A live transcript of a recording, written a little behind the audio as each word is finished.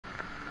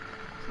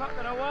not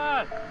gonna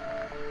work.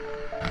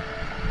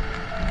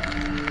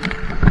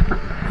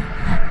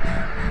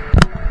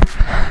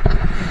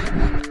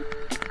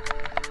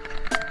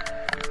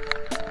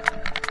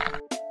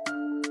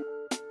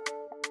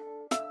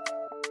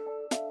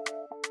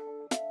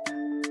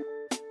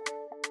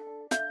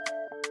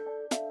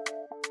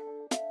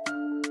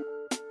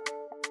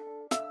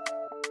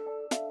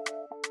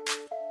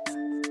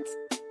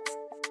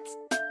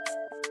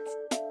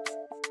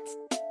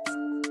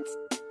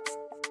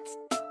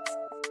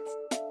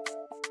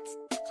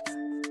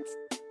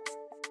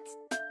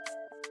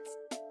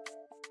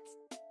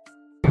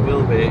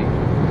 Will be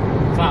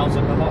clouds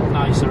are a lot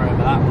nicer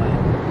over that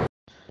way.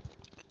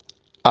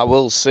 I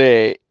will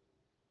say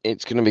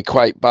it's going to be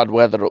quite bad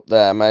weather up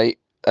there, mate.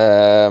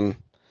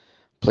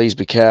 Please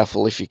be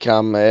careful if you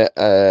can, mate.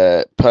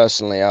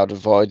 Personally, I'd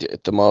avoid it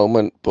at the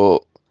moment,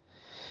 but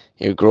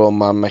you're a grown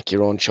man, make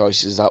your own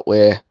choices that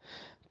way.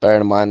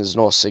 Bear in mind there's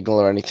no signal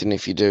or anything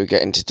if you do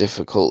get into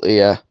difficulty,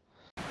 yeah.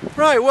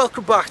 Right,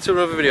 welcome back to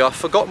another video. I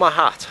forgot my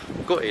hat,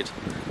 gutted.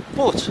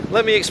 But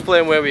let me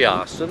explain where we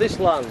are. So this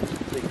land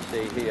that you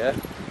see here,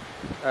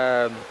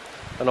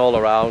 and all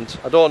around,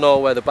 I don't know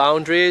where the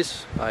boundary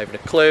is, I haven't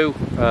a clue.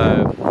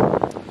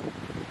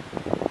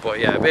 But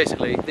yeah,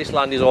 basically this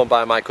land is owned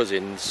by my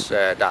cousin's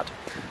dad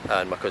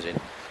and my cousin.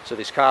 So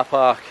this car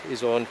park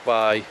is owned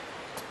by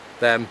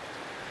them,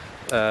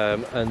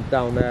 and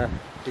down there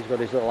he's got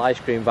his little ice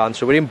cream van.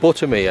 So we're in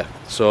Bothy.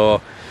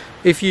 So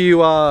if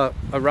you are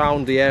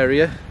around the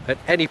area at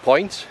any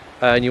point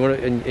and you want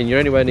to, and you're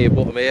anywhere near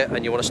Bothy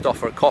and you want to stop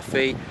for a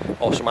coffee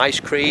or some ice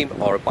cream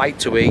or a bite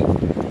to eat,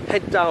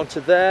 head down to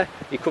there.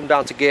 You come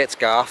down to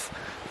Gatesgarth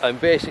and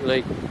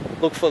basically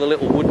look for the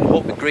little wooden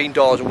hut with green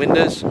doors and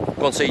windows.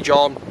 Go and see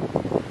John.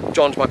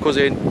 John's my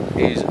cousin.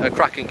 He's a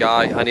cracking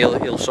guy and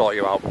he'll sort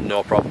you out,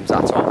 no problems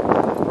at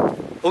all.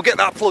 We'll get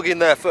that plug in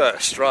there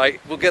first, right?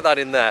 We'll get that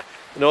in there,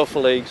 and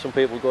hopefully some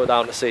people go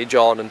down to see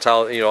John and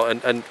tell, you know,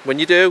 and when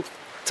you do,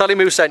 tell him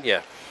who sent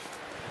you.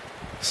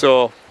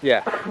 So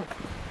yeah,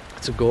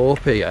 to go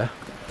up here,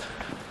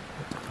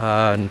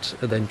 and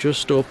then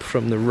just up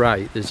from the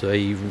right there's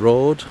a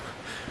road,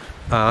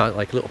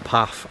 like a little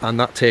path, and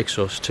that takes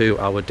us to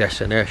our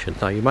destination.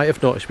 Now you might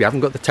have noticed we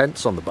haven't got the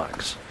tents on the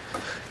backs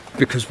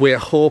because we're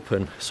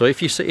hoping, so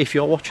if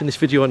you're watching this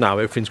video now,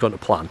 everything's gone to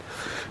plan,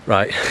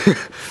 right?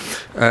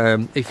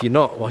 If you're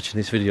not watching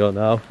this video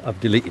now, I've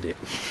deleted it,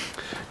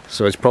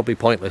 so it's probably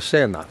pointless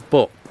saying that.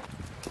 But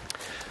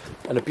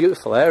and a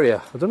beautiful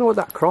area. I don't know what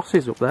that cross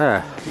is up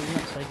there.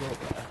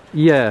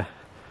 Yeah,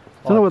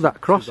 I don't know what that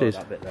cross is.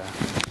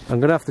 I'm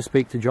going to have to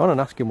speak to John and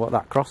ask him what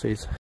that cross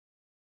is.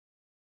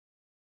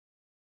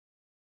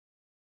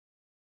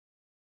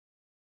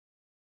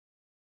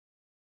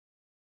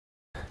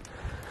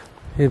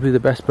 He'll be the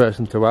best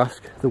person to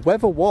ask. The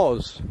weather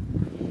was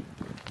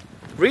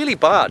really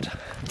bad,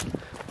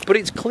 but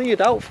it's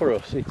cleared out for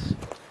us.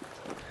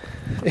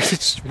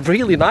 It's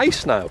really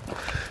nice now.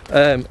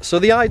 So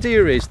the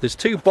idea is there's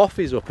two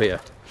Bothys up here.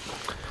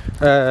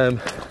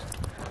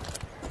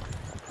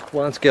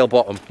 Wanscale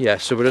bottom, yeah,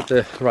 so we're at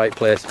the right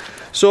place.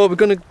 So we're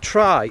going to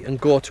try and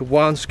go to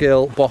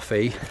Wanscale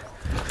Bothy,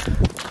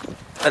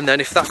 and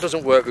then if that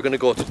doesn't work we're going to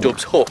go to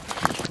Dub's Hut.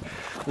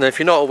 And if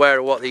you're not aware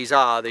of what these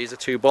are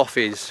two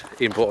Bothys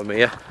in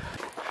Bothy.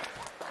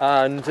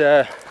 And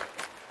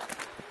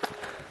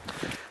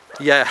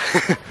yeah,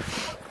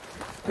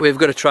 we've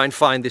got to try and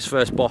find this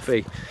first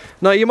Bothy.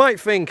 Now you might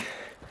think,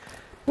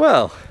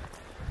 well,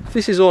 if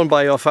this is owned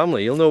by your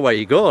family, you'll know where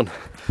you're going.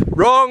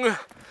 Wrong!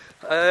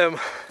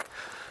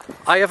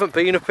 I haven't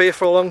been up here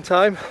for a long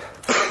time.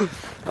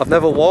 I've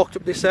never walked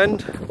up this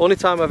end. Only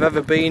time I've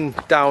ever been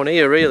down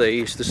here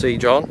really is to see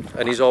John,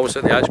 and he's always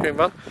at the ice cream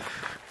van.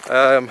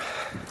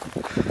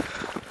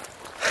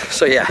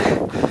 So yeah,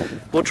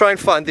 we'll try and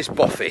find this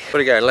Bothy.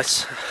 But again,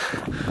 let's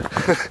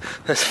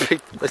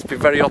be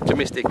very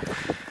optimistic.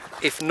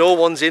 If no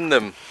one's in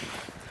them,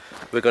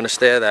 we're going to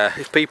stay there.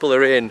 If people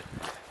are in,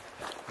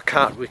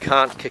 we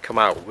can't kick them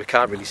out. We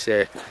can't really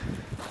say,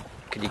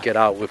 can you get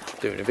out, we're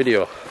doing a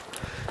video.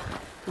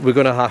 We're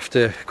going to have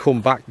to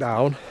come back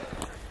down,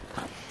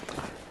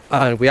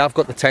 and we have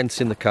got the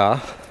tents in the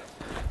car,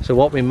 so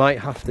what we might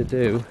have to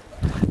do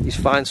is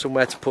find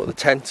somewhere to put the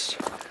tents,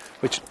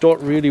 which I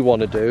don't really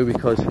want to do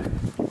because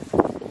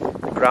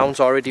the ground's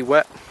already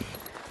wet.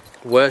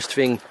 Worst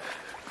thing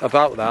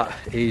about that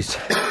is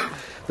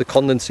the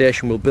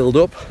condensation will build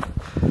up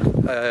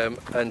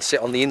and sit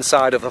on the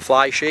inside of the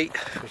fly sheet,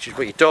 which is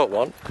what you don't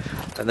want,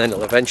 and then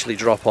it'll eventually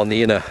drop on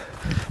the inner,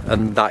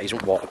 and that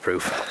isn't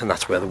waterproof, and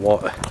that's where the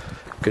water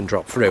can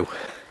drop through.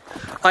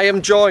 I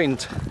am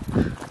joined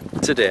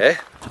today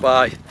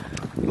by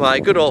my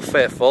good old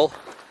faithful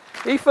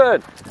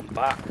Ethan.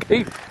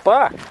 He's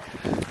back.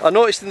 I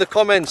noticed in the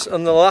comments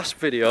on the last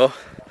video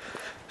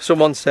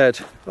someone said,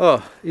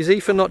 oh, is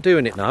Ethan not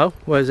doing it now?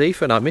 Where's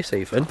Ethan? I miss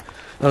Ethan.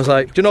 And I was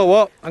like, do you know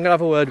what? I'm gonna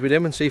have a word with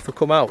him and see if he'll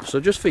come out. So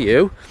just for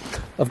you,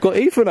 I've got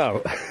Ethan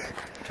out.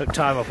 Took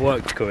time off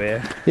work to come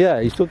here.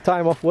 Yeah, he took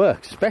time off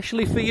work,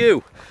 especially for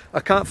you. I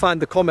can't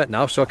find the comment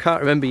now, so I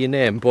can't remember your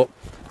name, but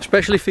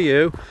especially for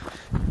you.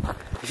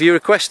 If you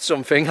request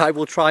something, I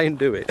will try and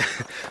do it.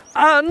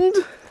 And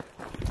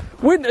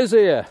winter's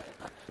here,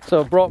 so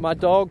I've brought my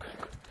dog.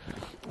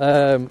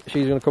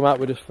 She's going to come out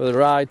with us for the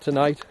ride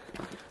tonight.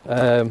 We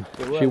were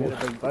going to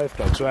bring both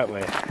dogs, weren't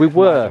we? We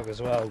were. My dog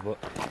as well, but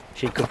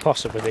she could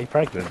possibly be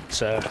pregnant,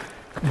 so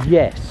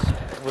yes,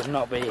 it would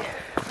not be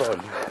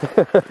fun.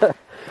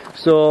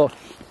 So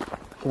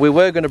we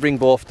were going to bring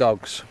both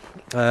dogs.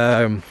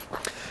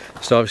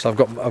 So obviously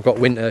I've got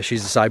Winter,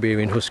 she's a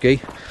Siberian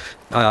Husky,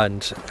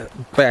 and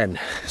Ben.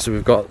 So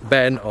we've got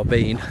Ben, or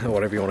Bean, or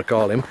whatever you want to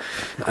call him,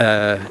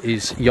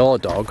 is your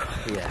dog.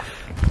 Yeah.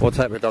 What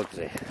type of dog is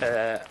he?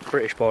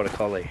 British Border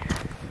Collie.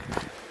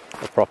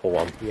 A proper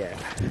one. Yeah.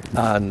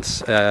 And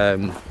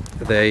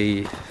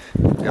they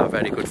are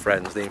very good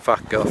friends. They're in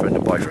fact girlfriend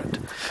and boyfriend.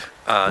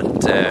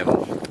 And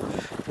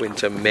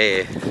Winter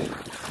may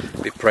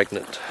be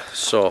pregnant,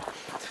 so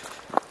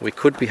we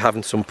could be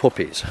having some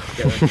puppies.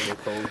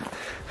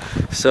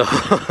 So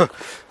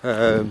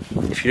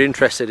if you're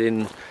interested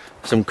in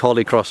some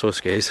Collie Cross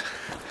Huskies,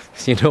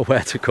 you know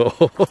where to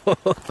go.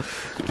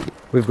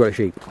 We've got a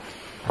sheep.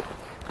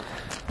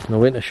 Now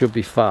Winter should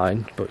be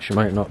fine, but she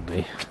might not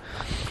be.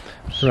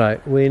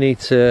 Right, we need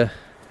to,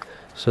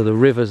 so the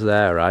river's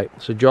there, right?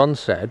 So John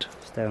said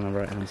stay on the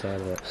right hand side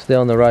of it. Stay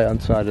on the right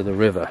hand side of the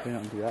river. We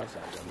don't do that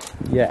side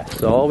then. Yeah,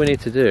 so all we need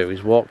to do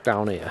is walk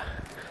down here,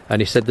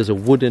 and he said there's a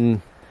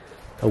wooden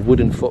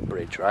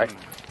footbridge, right?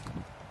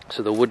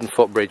 So the wooden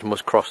footbridge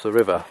must cross the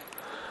river,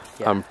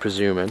 yeah. I'm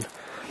presuming.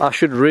 I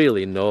should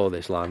really know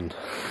this land.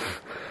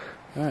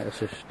 Right, let's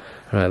just...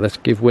 Right, let's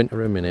give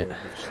Winter a minute.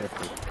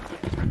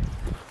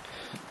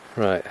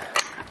 Right.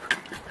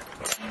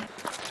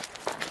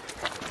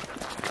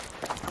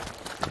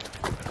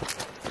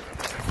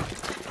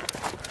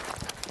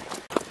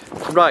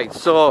 Right,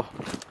 so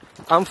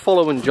I'm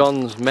following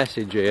John's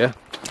message here,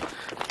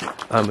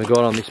 and we're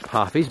going on this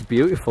path. It's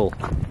beautiful,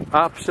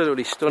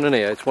 absolutely stunning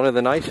here. It's one of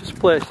the nicest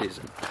places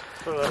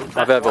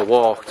I've ever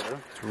walked.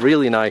 It's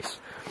really nice.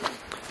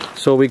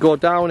 So we go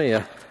down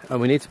here, and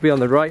we need to be on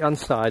the right hand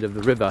side of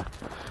the river,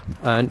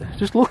 and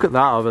just look at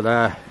that over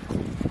there,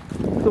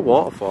 the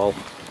waterfall.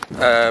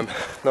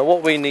 Now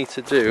what we need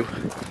to do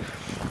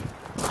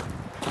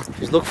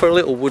is look for a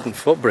little wooden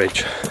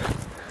footbridge.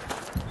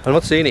 I'm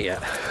not seeing it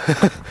yet.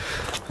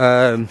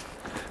 And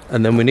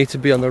then we need to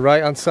be on the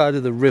right hand side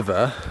of the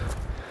river,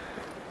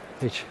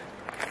 which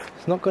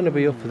it's not going to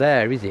be up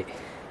there, is it?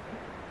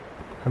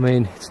 I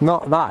mean, it's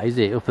not that, is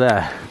it, up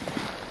there?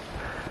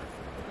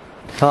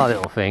 That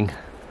little thing.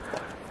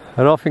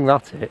 I don't think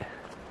that's it.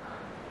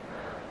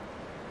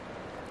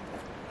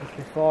 It's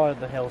before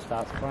the hill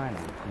starts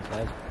climbing, he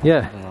says.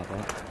 Yeah, like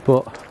that.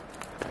 but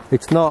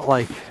it's not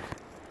like,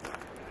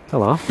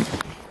 hello,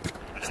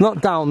 it's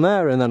not down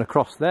there and then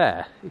across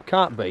there. It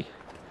can't be,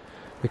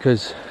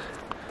 because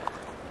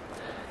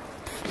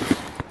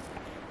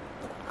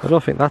I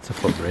don't think that's a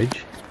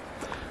footbridge.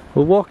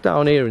 We'll walk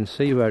down here and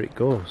see where it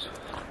goes,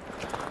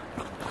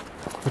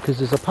 because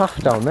there's a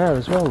path down there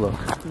as well, look.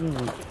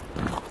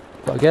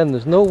 But again,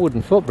 there's no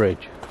wooden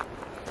footbridge.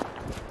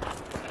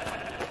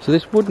 So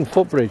this wooden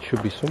footbridge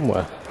should be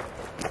somewhere.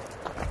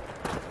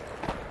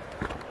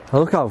 Oh,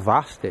 look how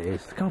vast it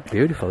is, look how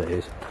beautiful it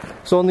is.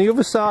 So on the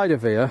other side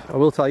of here, I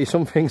will tell you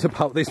some things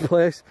about this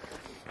place.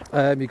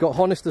 You've got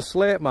HYENA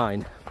slate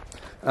mine,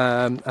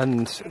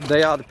 and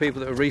they are the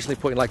people that are recently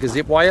putting like a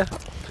zip wire.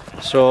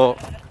 So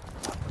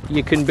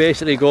you can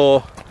basically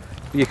go,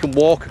 you can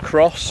walk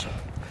across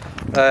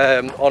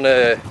on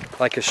a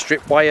like a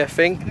strip wire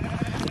thing,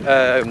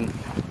 and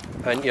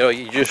you know,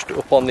 you're just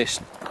up on this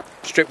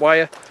strip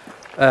wire.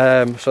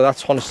 So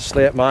that's HYENA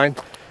slate mine.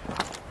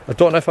 I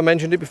don't know if I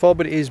mentioned it before,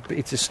 but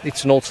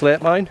it's an old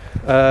slate mine.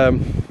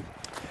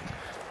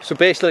 So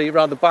basically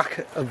around the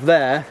back of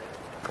there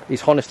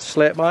is HYENA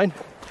slate mine.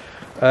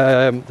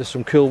 There's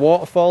some cool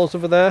waterfalls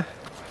over there,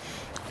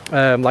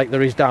 like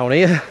there is down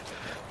here.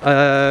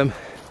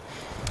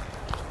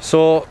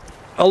 So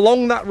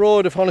along that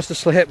road of HYENA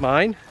slate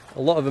mine,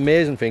 a lot of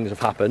amazing things have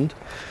happened.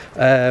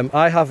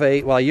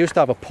 I used to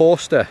have a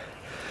poster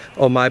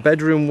on my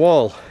bedroom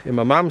wall in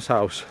my mum's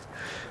house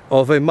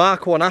of a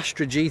Mark I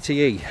Astra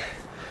GTE.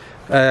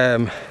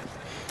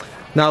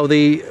 Now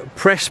the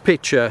press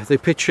picture, the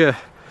picture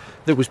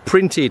that was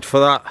printed for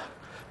that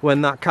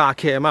when that car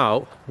came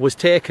out, was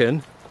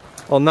taken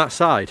on that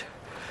side.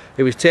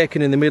 It was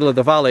taken in the middle of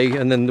the valley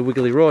and then the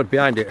wiggly road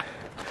behind it.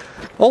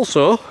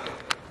 Also,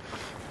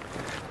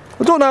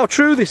 I don't know how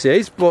true this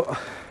is, but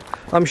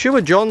I'm sure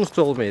John's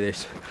told me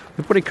this.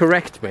 He'll probably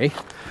correct me,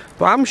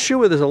 but I'm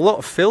sure there's a lot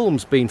of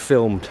films being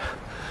filmed.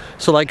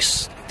 So like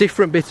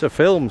different bits of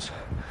films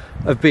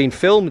have been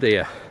filmed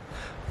here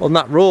on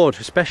that road,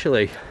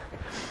 especially.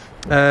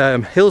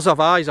 Hills Have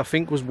Eyes, I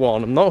think, was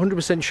one. I'm not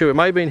 100% sure. It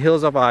might have been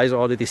Hills Have Eyes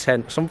or The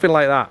Descent, something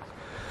like that.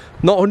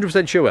 Not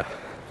 100% sure.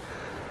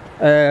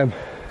 Again,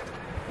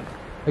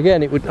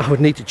 I would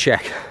need to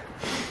check.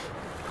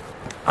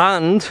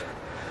 And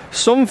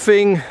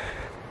something,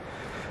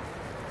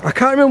 I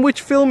can't remember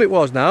which film it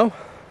was now,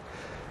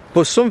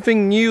 but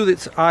something new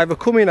that's either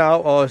coming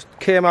out or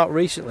came out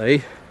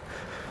recently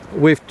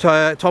with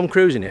Tom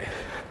Cruise in it,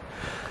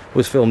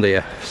 was filmed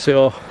here.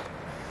 So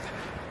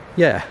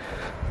yeah,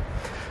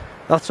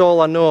 that's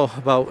all I know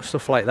about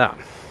stuff like that.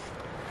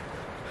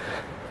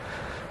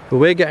 But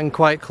we're getting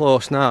quite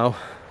close now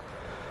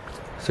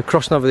to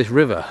crossing over this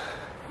river.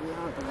 We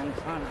are at the wrong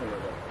side of the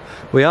river.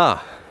 We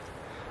are.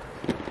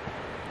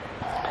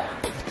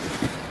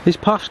 This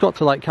path's got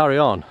to like carry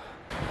on.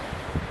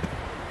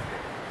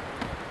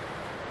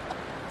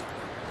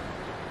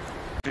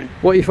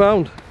 What you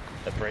found?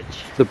 The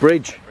bridge. The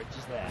bridge. The bridge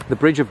is there. The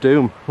Bridge of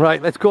Doom.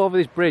 Right, let's go over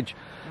this bridge.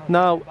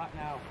 Now,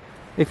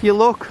 if you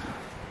look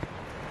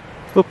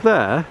up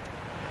there,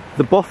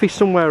 the Bothy's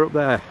somewhere up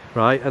there,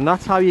 right? And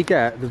that's how you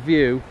get the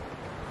view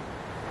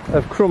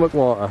of Crummock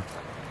Water.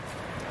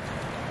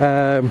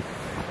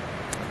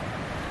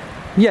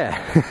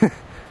 Yeah.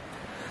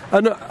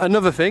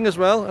 Another thing as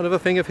well, another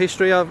thing of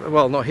history,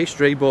 well, not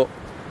history, but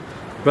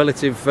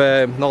relative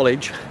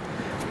knowledge.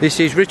 This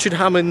is Richard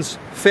Hammond's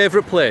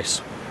favourite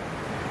place.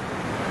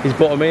 He's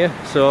bottom here,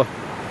 so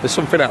there's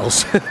something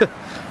else.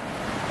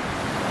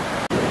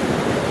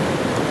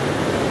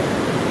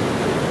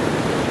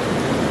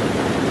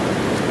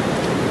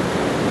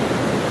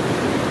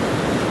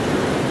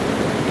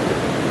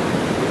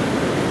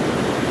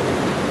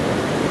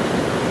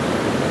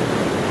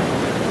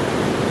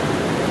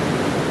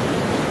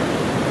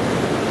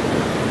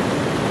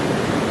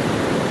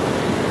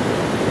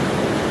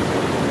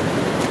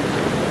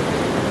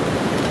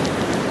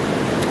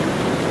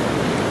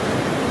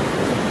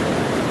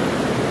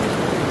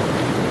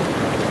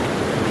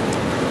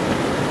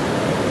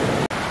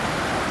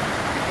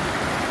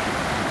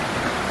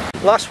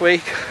 Last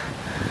week,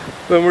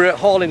 when we were at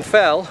Hauling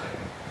Fell,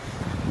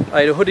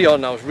 I had a hoodie on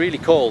and I was really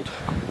cold.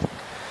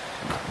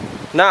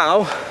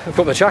 Now, I've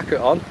got my jacket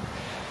on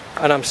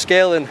and I'm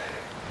scaling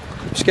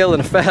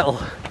a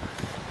fell.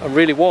 I'm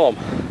really warm.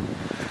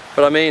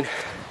 But I mean,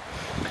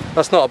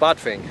 that's not a bad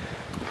thing.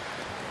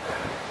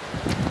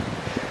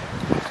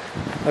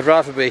 I'd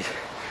rather be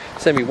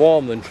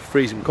semi-warm than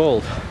freezing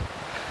cold.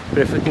 But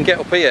if we can get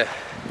up here,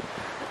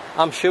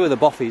 I'm sure the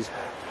Bothy's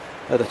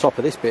at the top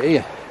of this bit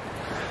here,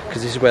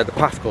 because this is where the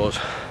path goes.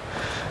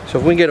 So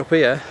if we can get up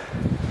here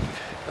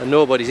and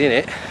nobody's in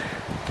it,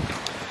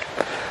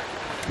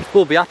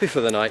 we'll be happy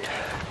for the night.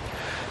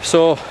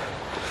 So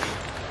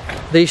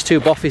these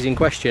two Bothy's in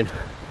question,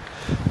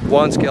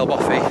 one scale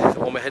Bothy, the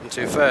one we're heading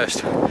to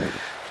first,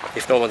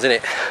 if no one's in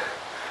it,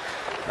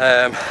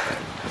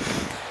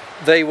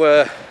 they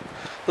were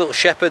little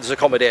shepherd's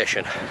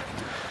accommodation.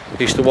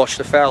 Used to watch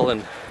the fell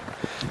and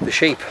the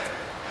sheep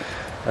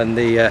and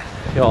the you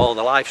know, all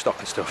the livestock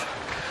and stuff.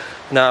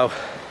 Now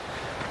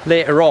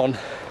later on,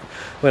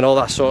 when all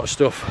that sort of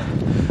stuff,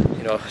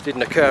 you know,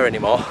 didn't occur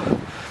anymore,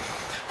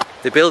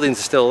 the buildings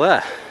are still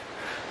there,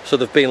 so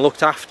they've been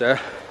looked after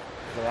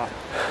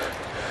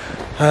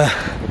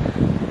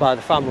by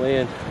the family,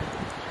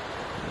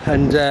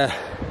 and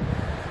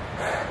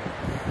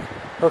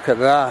look at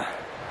that.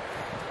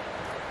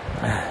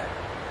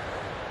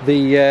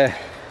 I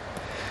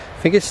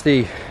think it's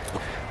the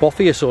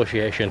Bothy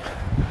Association.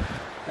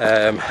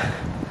 I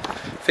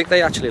think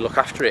they actually look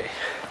after it.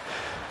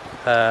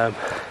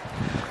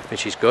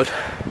 Which is good,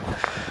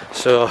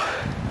 so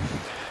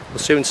we'll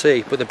soon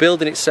see. But the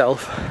building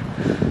itself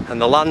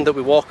and the land that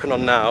we're walking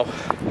on now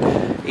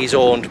is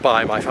owned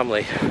by my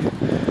family.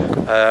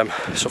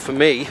 So for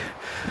me,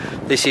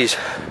 this is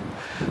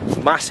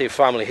massive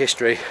family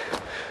history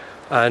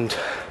and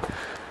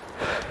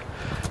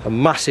a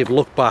massive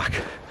look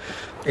back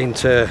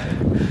into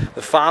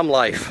the farm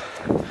life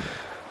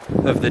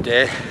of the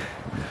day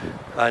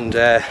and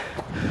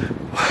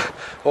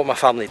what my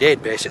family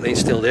did basically and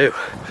still do.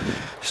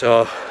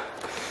 So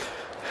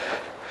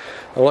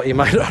a lot of you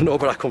might not know,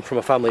 but I come from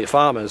a family of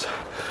farmers.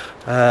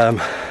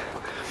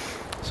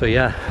 So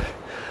yeah,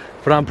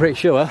 but I'm pretty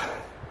sure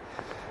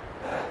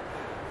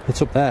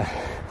it's up there.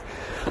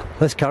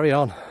 Let's carry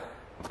on.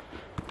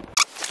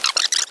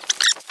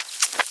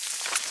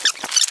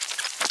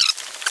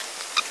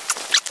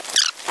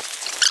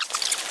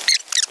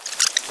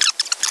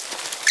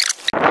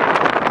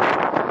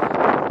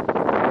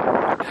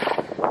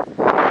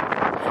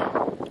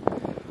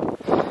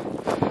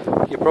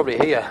 You probably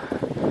hear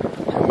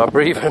my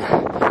breathing,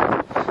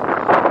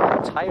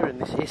 how tiring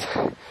this is.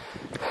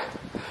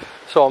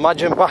 So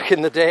imagine back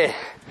in the day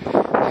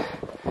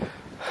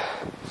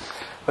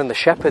when the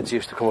shepherds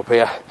used to come up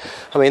here.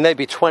 I mean, they'd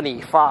be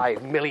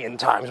 25 million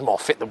times more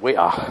fit than we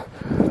are.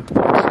 You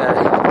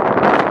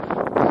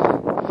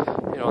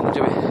know, they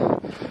do it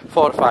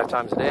 4 to 5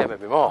 times a day,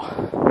 maybe more.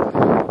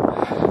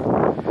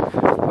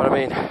 But I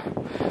mean,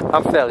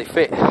 I'm fairly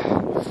fit.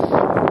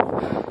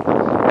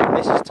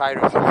 This is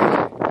tiring for me.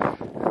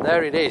 And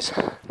there it is.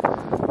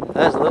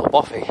 There's a little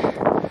Bothy.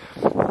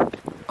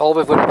 All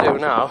we've got to do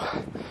now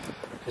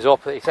is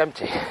hope that it's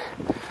empty.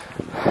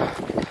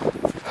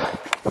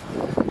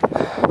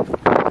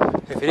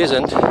 If it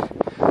isn't,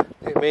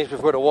 it means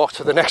we've got to walk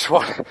to the next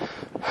one.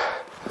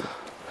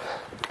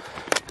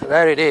 And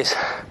there it is.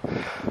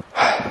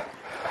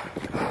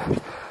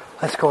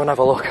 Let's go and have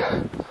a look.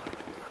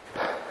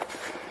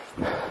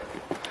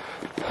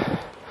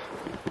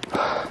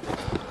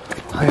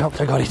 I hope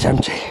to God it's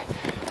empty.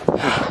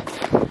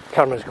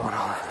 Camera's going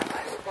all over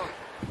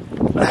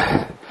the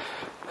place.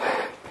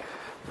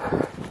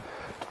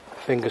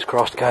 Fingers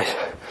crossed, guys.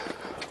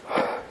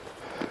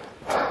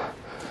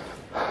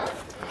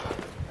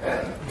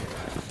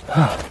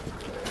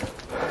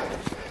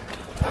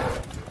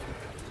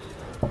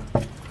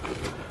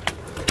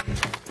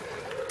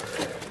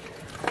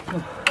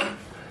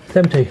 It's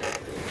empty.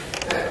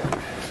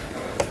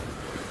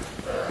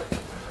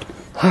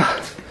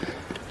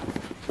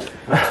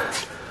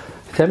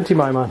 It's empty,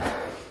 my man.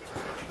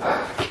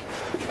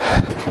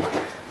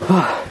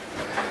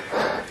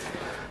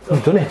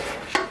 I've done it.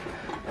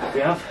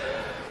 Yeah.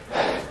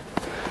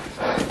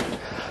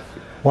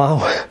 Wow.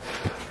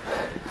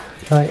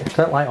 Right,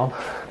 set light on.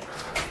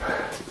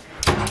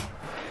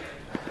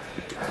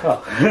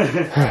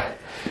 Oh.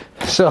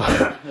 So,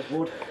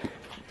 Wood.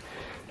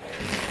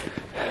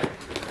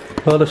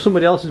 well, if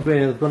somebody else has been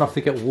here, they're going to have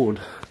to get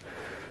wood.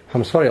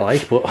 I'm sorry,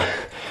 like, but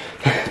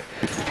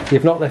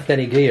you've not left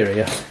any gear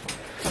here.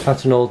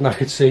 That's an old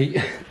knackered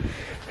seat.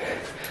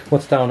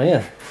 What's down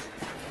here?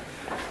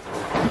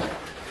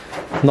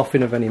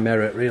 Nothing of any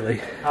merit,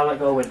 really. I'll let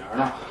go winter or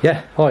not?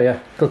 Yeah, oh yeah,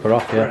 clip her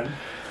off, yeah. Right.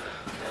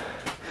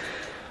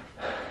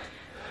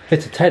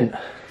 It's a tent,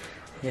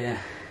 Yeah.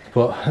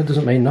 but it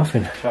doesn't mean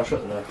nothing. Shall I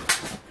shut the door?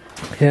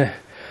 Yeah,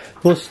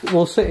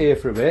 we'll sit here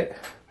for a bit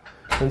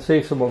and see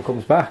if someone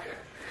comes back.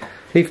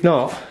 If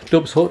not,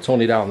 Dub's hut's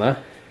only down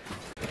there.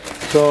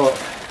 So,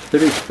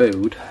 there is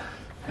food.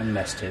 And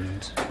mess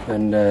tins.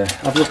 And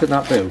have a look at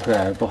that book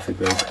there, Bothy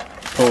book.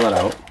 Pull that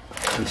out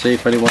and see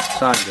if anyone's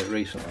signed it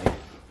recently.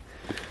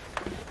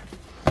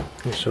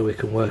 So we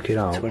can work it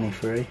out.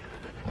 23.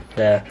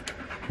 There.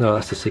 No,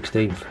 that's the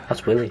 16th.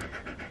 That's Willie.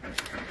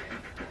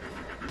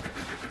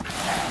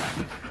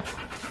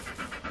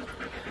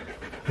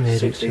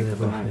 Made it 16th to of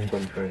the the Bothy.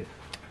 23.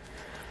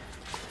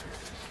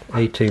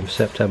 18th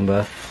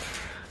September.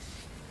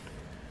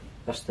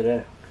 That's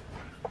today.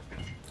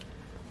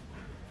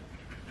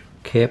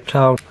 Cape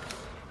Town.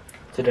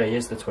 Today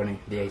is the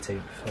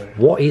 18th. Sorry.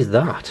 What is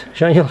that?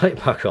 Shine your light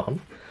back on.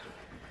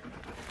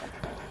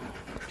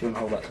 Do you want to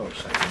hold that torch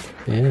a second?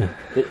 Yeah.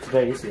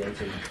 Today is the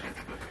 18th.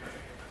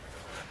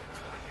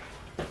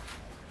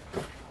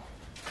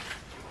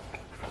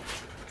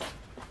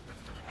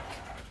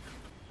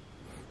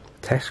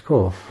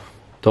 Tesco.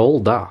 It's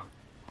old, that.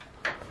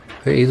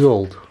 It is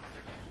old.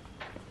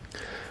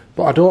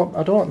 But I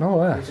don't know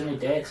where. There's only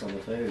dates on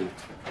the food.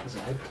 There's a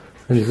head.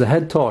 And there's a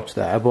head torch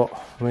there, but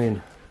I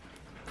mean,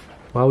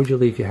 why would you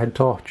leave your head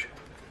torch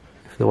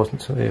if there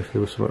wasn't something? If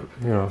there was some,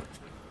 you know.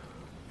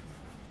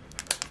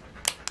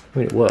 I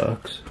mean, it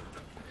works,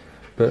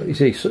 but you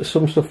see,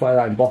 some stuff like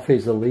that in Bothy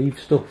is the leave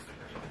stuff,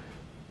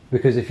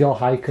 because if you're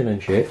hiking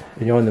and shit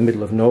and you're in the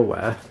middle of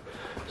nowhere,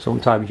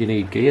 sometimes you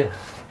need gear.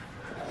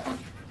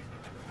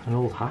 An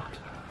old hat.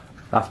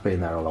 That's been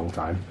there a long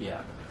time.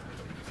 Yeah.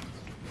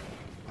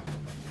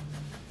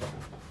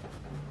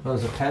 Well,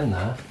 there's a pen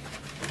there.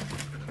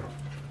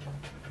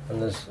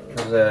 And there's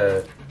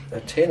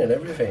a tin and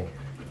everything.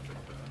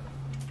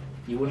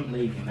 You wouldn't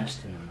leave your mess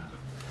tin in that.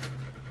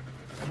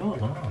 I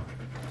don't know.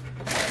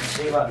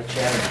 See about the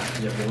chair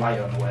because it'll be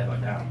lighter on the way back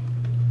down.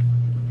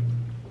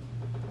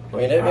 I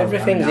mean,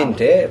 everything's in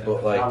date,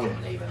 but like... I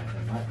wouldn't leave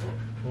anything like that.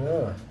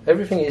 No,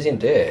 everything is in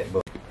date,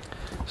 but...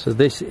 So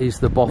this is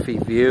the Bothy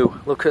view.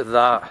 Look at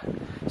that.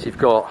 So you've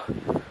got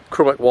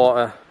Cumbria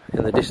water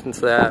in the distance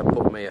there,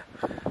 Buttermere.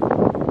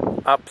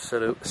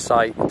 Absolute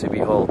sight to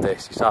behold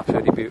this. It's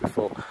absolutely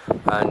beautiful.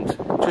 And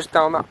just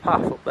down that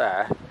path up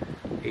there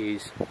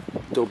is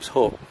Dub's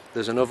hut.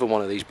 There's another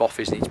one of these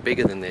Bothys that's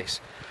bigger than this.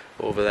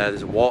 Over there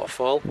there's a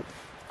waterfall.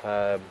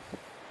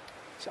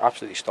 It's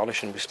absolutely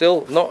astonishing. We're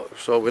still not,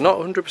 so we're not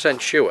 100%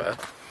 sure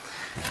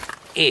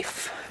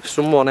if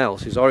someone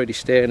else is already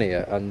staying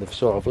here and they've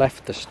sort of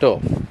left the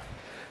stuff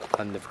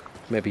and they've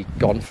maybe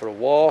gone for a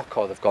walk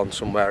or they've gone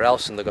somewhere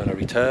else and they're going to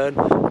return.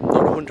 I'm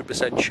not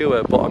 100%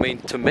 sure, but I mean,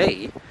 to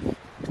me,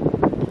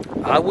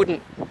 I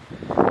wouldn't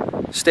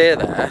stay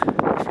there,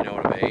 if you know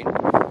what I mean,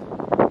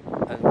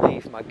 and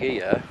leave my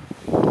gear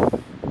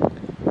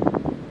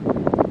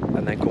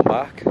and then come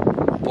back.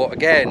 But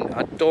again,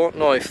 I don't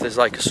know if there's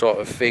like a sort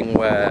of thing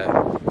where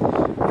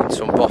in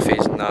some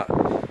Bothys and that,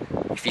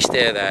 if you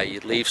stay there,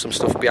 you'd leave some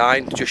stuff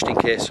behind just in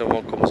case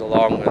someone comes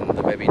along and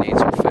they maybe need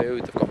some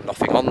food, they've got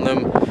nothing on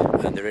them,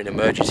 and they're in an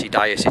emergency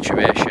dire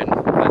situation,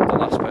 and the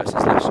last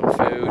person's left some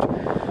food.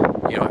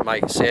 You know, it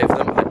might save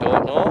them, I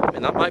don't know. I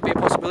mean, that might be a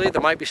possibility.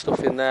 There might be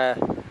stuff in there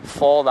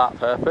for that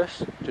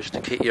purpose, just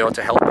to keep, you know,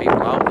 to help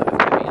people out that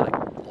have maybe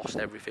like lost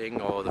everything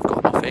or they've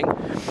got nothing.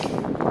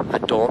 I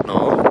don't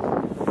know.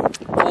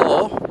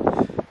 Or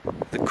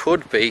there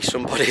could be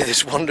somebody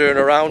that's wandering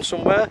around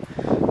somewhere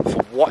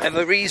for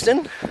whatever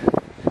reason.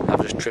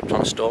 I've just tripped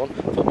on a stone.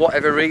 For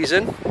whatever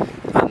reason,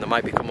 and they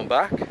might be coming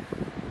back.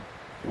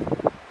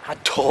 I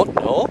don't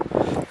know.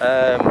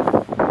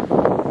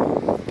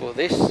 But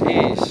this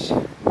is,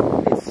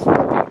 it's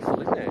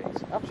beautiful, isn't it?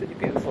 It's absolutely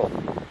beautiful.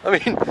 I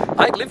mean,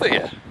 I'd live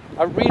here.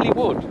 I really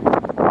would.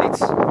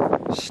 It's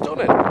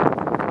stunning.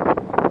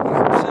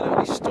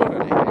 Absolutely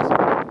stunning.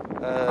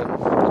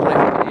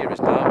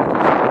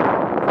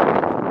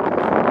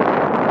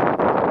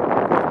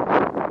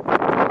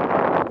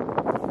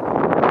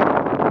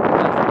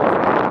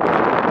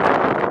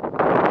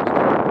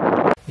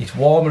 it's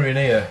warmer in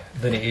here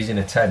than it is in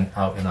a tent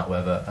out in that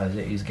weather, as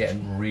it is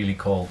getting really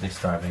cold this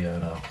time of year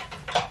now.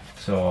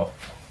 So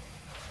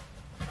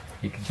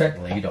you can take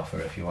the lead off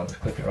her if you want, just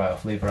clip it right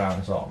off, leave her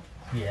arms on.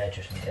 Yeah,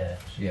 just in case.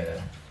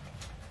 Yeah.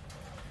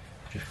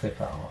 Just clip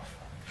that off.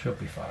 Should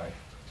be fine.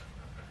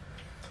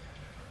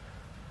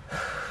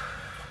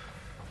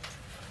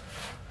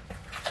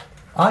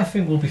 I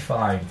think we'll be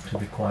fine, to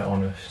be quite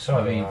honest. So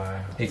I mean,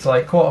 it's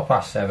like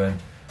 7:15.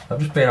 I've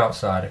just been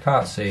outside. I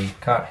can't see,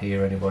 can't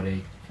hear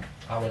anybody.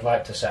 I would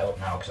like to set up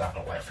now because I've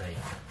got wet feet.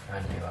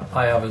 And you have.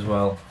 I have as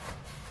well.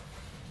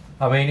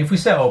 I mean, if we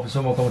set up and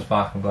someone comes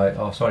back and be like,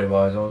 "Oh, sorry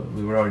boys,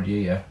 we were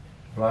already here,"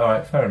 I'm like, all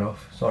right, fair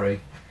enough.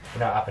 Sorry. You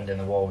know what happened in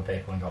the war with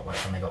people and got wet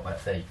when they got wet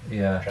feet?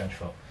 Yeah. Trench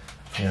foot.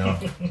 You know,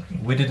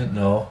 we didn't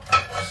know,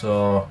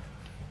 so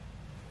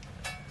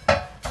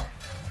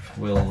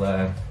we'll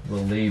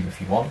leave if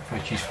you want,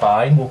 which is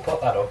fine. We'll put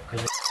that up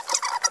because.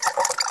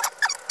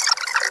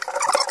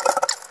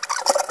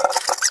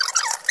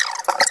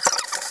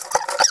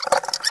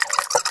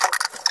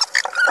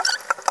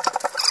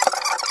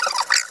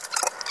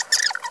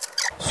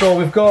 So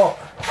we've got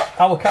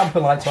our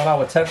camping lights on,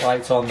 our tent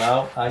lights on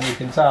now, and you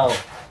can tell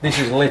this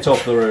has lit up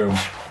the room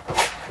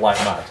like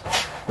mad.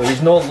 There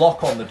is no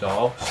lock on the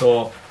door,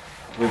 so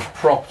we've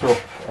propped up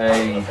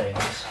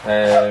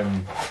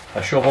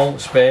a shovel,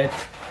 spade,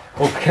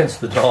 up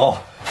against the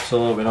door,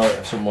 so that we know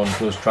if someone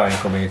does try and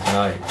come here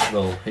tonight,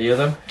 we'll hear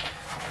them.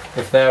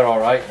 If they're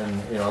alright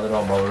and you know they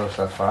don't bother us,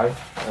 that's fine.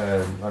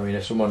 I mean,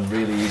 if someone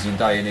really is in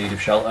dire need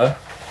of shelter,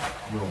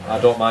 I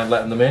don't mind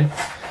letting them in.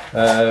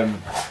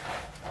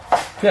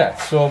 Yeah,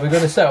 so we're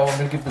going to set up, I'm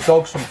going to give the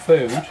dogs some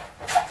food,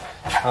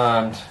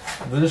 and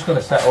they're just going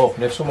to set up,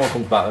 and if someone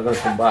comes back, they're going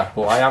to come back.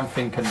 But I am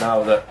thinking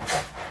now that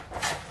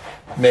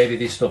maybe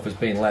this stuff has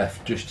been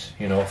left just,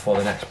 you know, for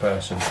the next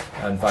person,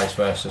 and vice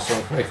versa. So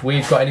if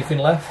we've got anything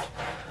left,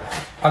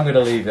 I'm going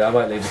to leave it. I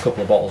might leave a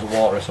couple of bottles of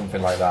water or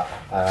something like that,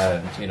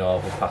 and, you know,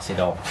 we'll pass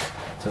it on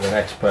to the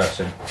next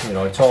person. You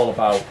know, it's all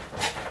about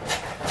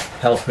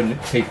helping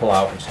people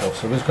out and stuff,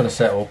 so we're just going to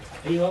set up.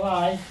 Are you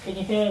alive? Can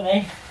you hear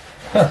me?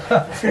 I'm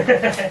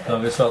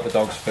going to sort the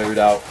dog's food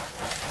out.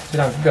 Sit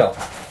down, go.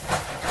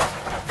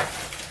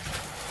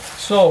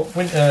 So,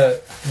 Winter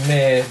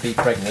may be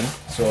pregnant,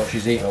 so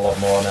she's eating a lot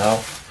more now.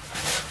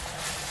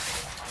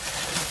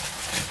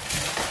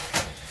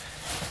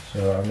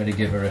 So I'm going to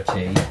give her a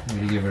tea. I'm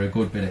going to give her a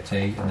good bit of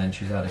tea, and then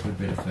she's had a good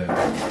bit of food.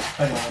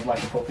 Anyone would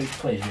like a puppy,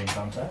 please be in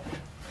contact.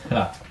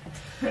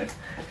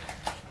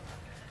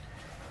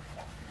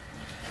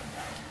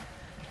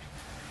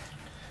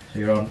 So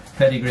you're on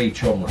pedigree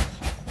chumlet.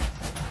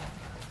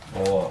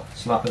 Or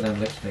slapping them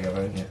lips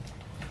together, aren't you?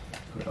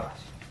 Good lass.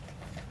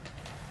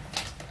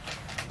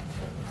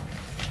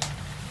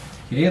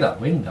 You can hear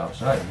that wind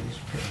outside, it's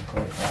pretty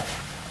quite bad.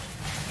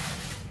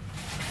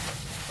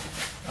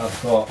 I've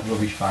got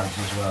rubbish bags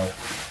as well,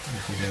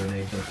 if you do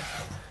need them.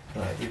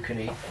 Right, you can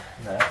eat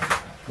there.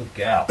 Good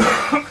girl.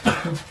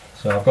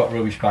 So I've got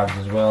rubbish bags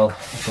as well.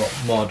 I've got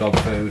more dog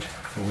food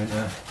for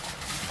winter.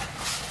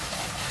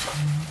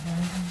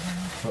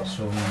 Got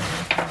some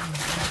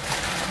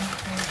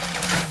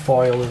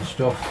foil and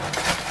stuff.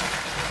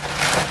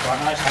 Quite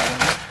nice having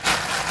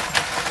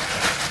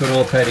Good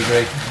old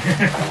pedigree.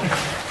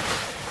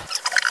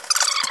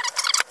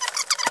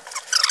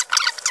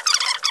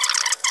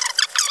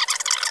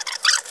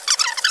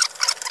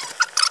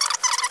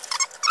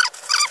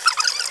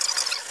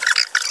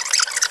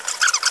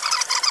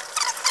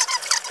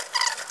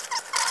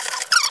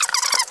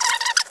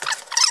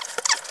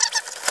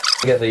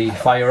 Get the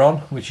fire on,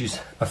 which is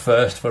a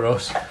first for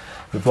us.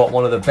 We've got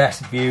one of the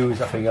best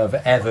views I think I've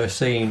ever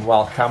seen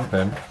while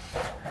camping,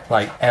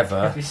 like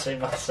ever. Have you seen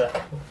my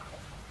setup?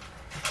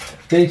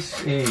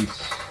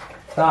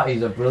 That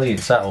is a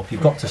brilliant setup.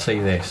 You've got to see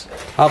this.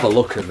 Have a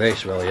look at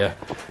this, will you?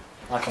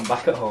 Like I'm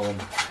back at home.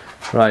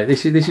 Right,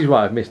 this is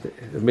why I've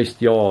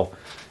missed your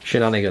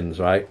shenanigans,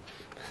 right?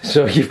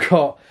 So he's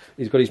got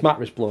his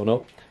mattress blown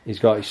up. He's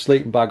got his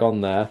sleeping bag on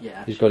there.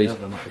 Yeah, he's got his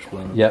mattress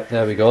blown up. Yep,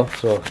 there we go.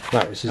 So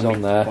mattress is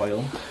on there.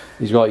 Foil.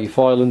 He's got your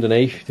foil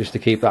underneath just to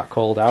keep that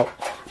cold out.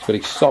 He's got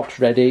his socks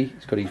ready.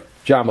 He's got his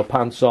pyjama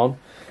pants on.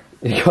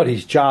 He's got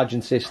his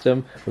charging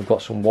system. We've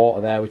got some water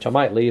there, which I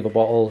might leave a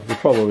bottle. We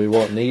probably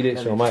won't need it,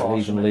 so I might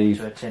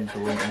leave a tin for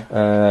winter.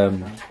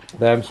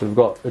 Them. So we've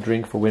got a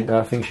drink for winter.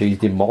 I think she's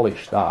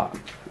demolished that.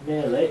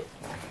 Really?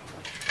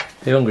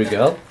 The hungry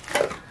girl.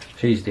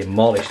 She's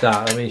demolished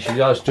that. I mean, she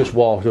has just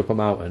walked up a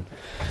mountain.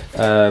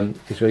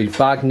 He's got his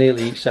bag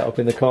nearly set up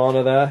in the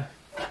corner there.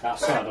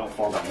 That's so I don't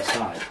fall down the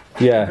side.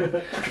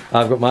 Yeah,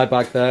 I've got my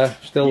bag there.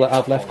 Still,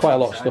 I've left quite a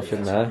lot of stuff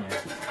in there.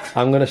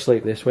 I'm going to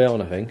sleep this way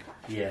on, I think.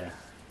 Yeah.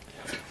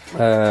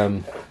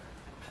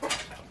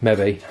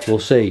 Maybe. We'll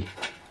see.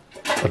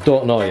 I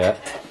don't know yet.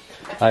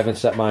 I haven't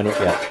set mine up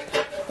yet.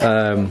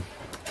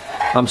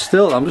 I'm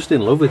just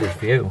in love with this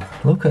view.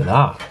 Look at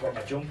that. Got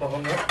my jumper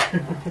hung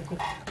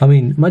up. I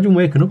mean, imagine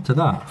waking up to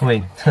that. I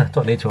mean,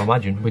 don't need to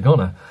imagine, we're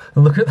gonna.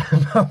 And look at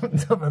the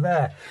mountains over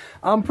there.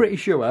 I'm pretty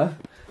sure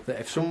that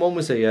if someone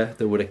was here,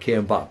 they would have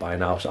came back by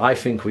now. So I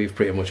think we've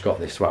pretty much got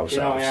this to ourselves.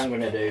 You know what I am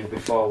going to do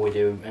before we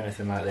do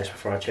anything like this,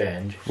 before I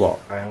change? What?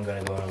 I am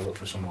going to go and look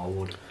for some more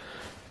wood.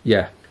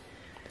 Yeah.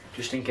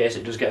 Just in case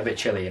it does get a bit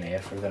chilly in here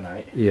for the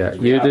night. Yeah,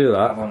 you do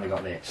that. I've only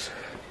got this.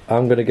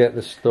 I'm going to get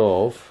the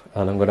stove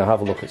and I'm going to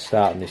have a look at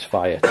starting this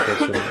fire to get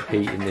some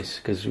heat in this,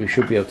 because we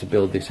should be able to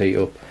build this heat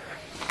up.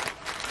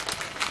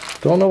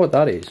 Don't know what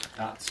that is.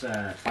 That's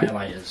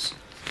firelighters.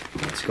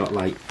 It's got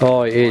like...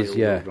 Oh, it is,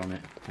 yeah. On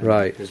it.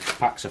 Right. There's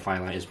packs of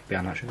firelighters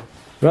behind that show.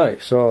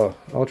 Right, so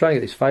I'll try and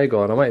get this fire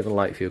going. I might even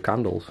light a few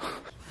candles.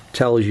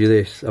 Tells you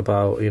this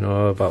about, you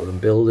know, about them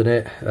building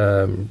it,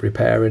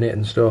 repairing it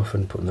and stuff,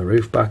 and putting the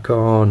roof back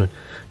on, and,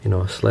 you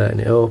know,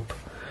 slating it up.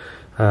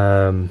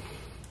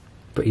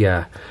 But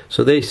yeah,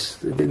 so this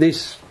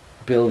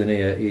building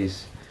here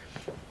is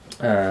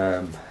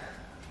so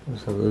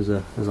there's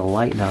a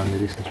light down in the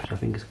distance, which I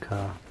think is a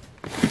car.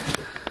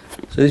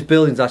 So this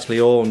building's actually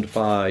owned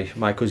by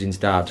my cousin's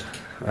dad.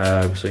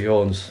 So he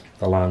owns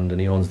the land and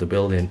he owns the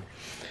building,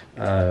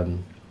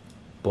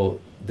 but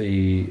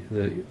the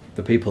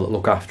people that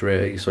look after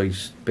it, so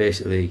he's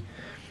basically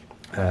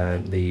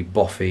the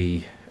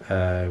Bothy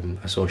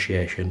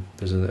association.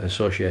 There's an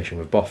association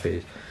with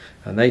Bothy,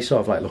 and they sort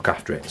of like look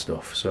after it and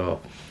stuff.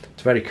 So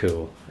it's very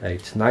cool.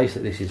 It's nice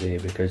that this is here,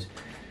 because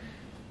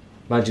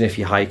imagine if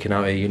you're hiking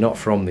out here, you're not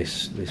from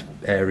this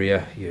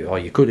area, you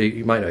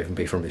might not even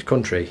be from this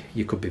country.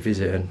 You could be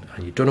visiting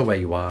and you don't know where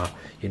you are.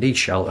 You need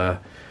shelter.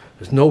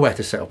 There's nowhere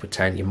to set up a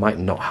tent. You might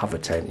not have a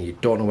tent. You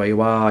don't know where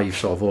you are. You've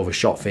sort of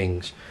overshot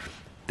things.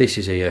 This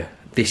is here.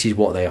 This is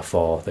what they are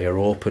for. They are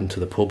open to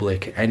the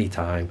public at any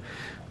time,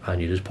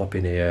 and you just pop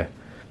in here,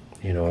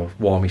 you know,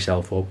 warm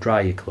yourself up,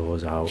 dry your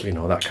clothes out, you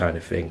know, that kind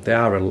of thing. They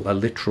are a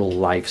literal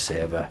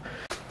lifesaver.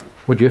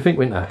 What do you think,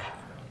 Winter?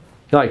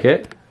 You like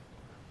it?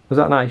 Was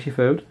that nice, your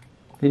food?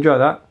 You enjoy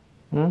that?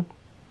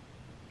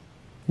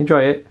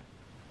 Enjoy it?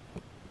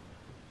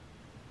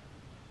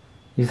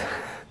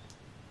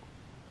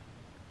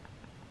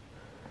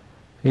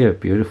 You're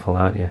beautiful,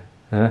 aren't you?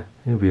 Huh?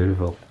 You're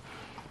beautiful.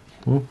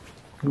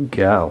 Good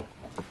girl.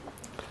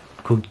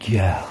 Good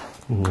girl.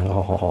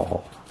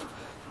 Oh,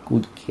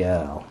 good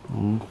girl.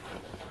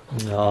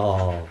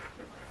 Oh,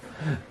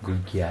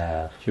 good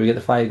girl. Should we get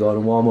the fire going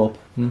and warm up?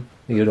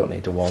 You don't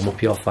need to warm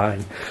up, you're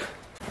fine.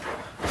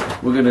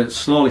 We're going to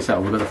slowly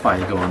settle. We've got the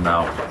fire going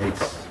now.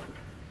 It's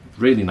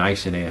really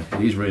nice in here.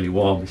 It is really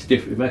warm. It's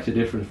different. It makes a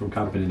difference from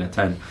camping in a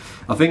tent.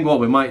 I think what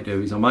we might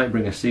do is I might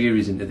bring a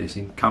series into this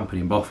in camping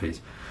in Bothies.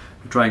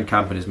 We try and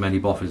camp in as many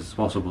Bothies as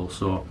possible.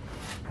 So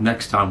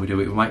next time we do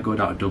it, we might go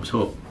down to Dub's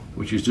Hut,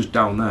 which is just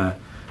down there,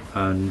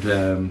 and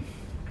I'm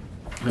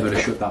going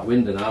to shut that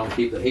window now and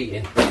keep the heat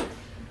in.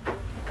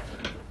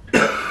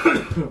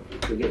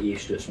 We'll get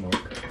used to the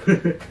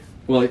smoke.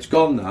 Well, it's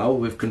gone now.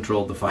 We've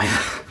controlled the fire.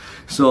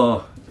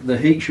 So the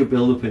heat should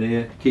build up in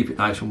here, keep it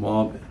nice and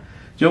warm. Do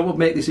you know what would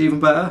make this even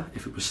better?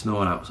 If it was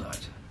snowing outside.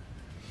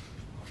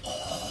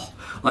 Oh,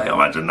 like,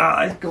 imagine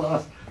that, it's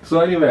class.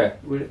 So anyway,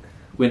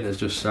 winter's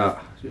just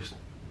sat. Just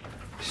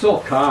so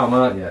calm,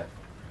 aren't you?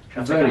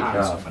 Very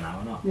calm. For now,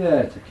 or not?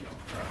 Yeah, take it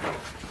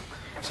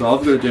off. So all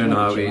I'm going to do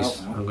now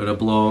is I'm going to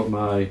blow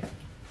my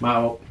mat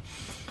up.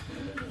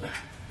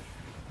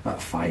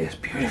 That fire's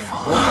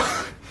beautiful.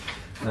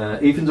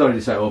 Ethan's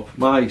already set up.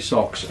 My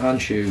socks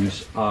and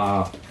shoes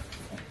are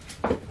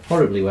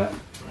horribly wet.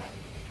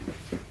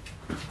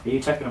 Are you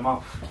taking them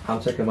off?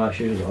 I'm taking my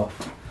shoes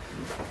off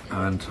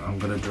and I'm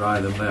going to dry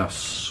them. They are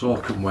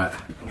soaking wet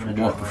from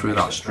walking through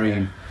that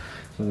stream.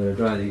 So I'm going to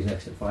dry these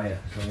next to the fire.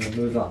 So I'm going to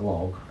move that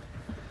log.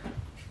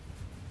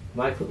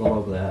 Might put the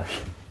log there,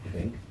 you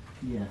think?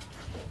 Yeah.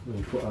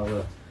 We'll put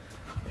our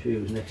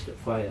shoes next to the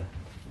fire.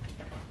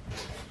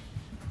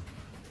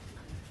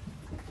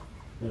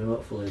 And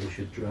hopefully they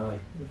should dry.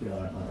 It'll be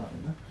alright like that,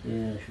 won't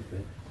Yeah, they should be.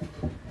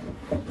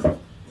 it?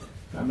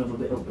 Another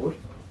bit of wood?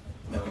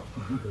 No.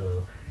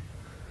 No.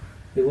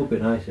 It would be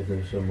nice if there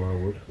was some more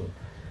wood. But...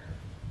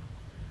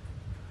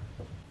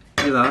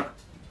 Look at that.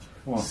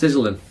 What?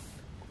 Sizzling.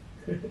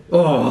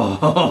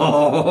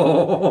 Oh!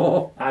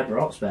 I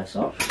brought spare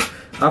socks.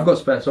 I've got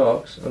spare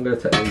socks. I'm going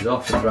to take these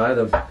off and dry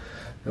them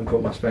and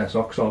put my spare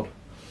socks on.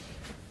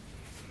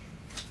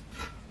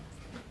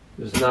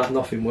 There's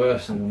nothing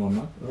worse than them on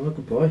that. Oh,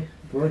 good boy,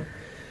 good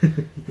boy.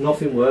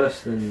 Nothing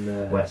worse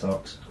than wet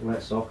socks.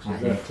 Wet socks, I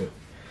is there? hate it.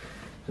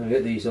 So I'll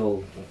get these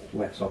old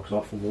wet socks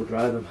off and we'll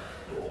dry them.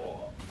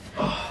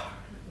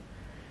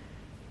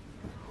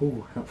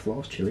 Ooh, that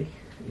floor's chilly.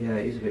 Yeah,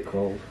 it is a bit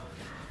cold.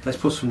 Let's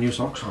put some new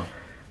socks on.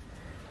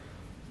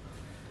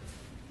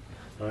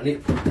 I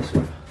need to put this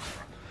on.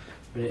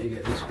 We need to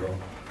get this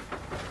going.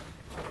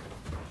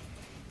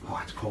 Oh,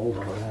 it's cold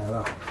over there,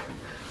 that.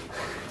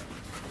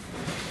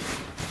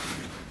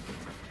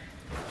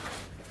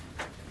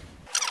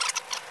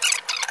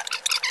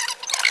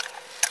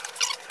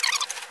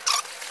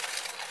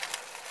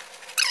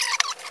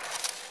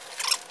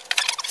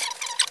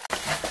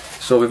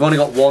 So we've only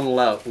got one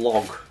log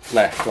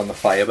left on the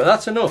fire, but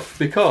that's enough,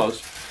 because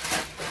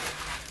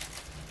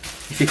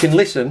if you can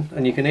listen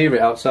and you can hear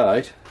it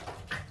outside,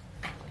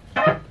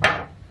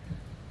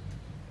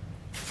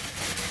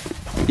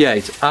 Yeah,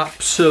 it's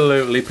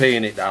absolutely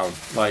peeing it down,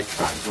 like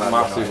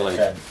massively.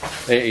 It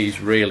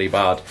is really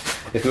bad.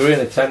 If we were in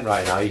a tent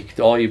right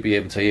now, all you'd be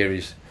able to hear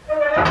is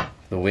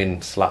the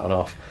wind slapping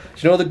off.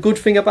 Do you know the good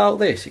thing about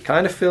this? It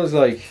kind of feels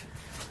like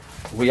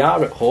we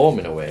are at home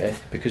in a way,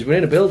 because we're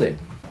in a building.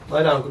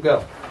 Lie down, good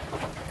girl.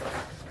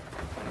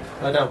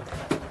 Lie down.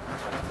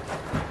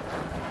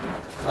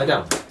 Lie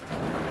down.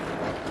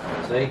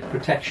 See?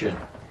 Protection.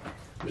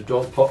 Just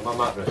don't pop my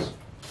mattress.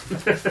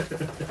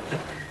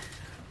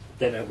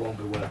 Then it won't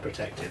be worth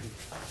protecting.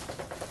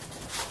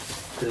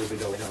 It'll be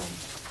going on.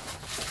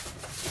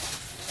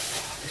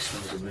 This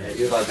smells amazing.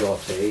 You've had your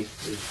tea.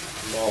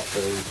 There's more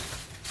food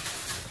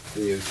for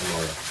you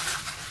tomorrow.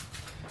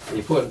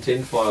 You putting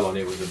tin foil on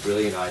it was a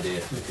brilliant idea,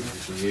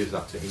 because you can use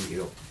that to heat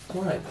you up. It's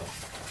alright though.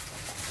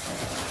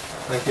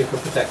 Thank you for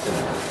protecting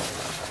me.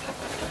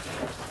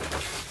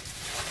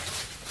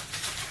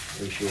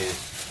 Appreciate it.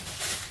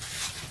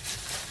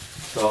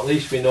 So at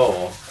least we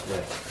know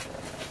that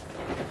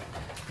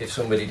if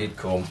somebody did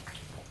come,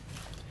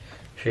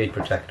 she'd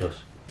protect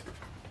us.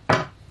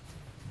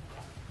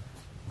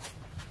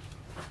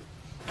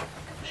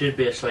 She'd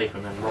be asleep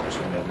and then rock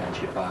something and then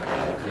she'd back.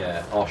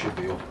 Yeah, or should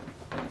be up.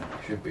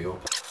 Should be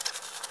up.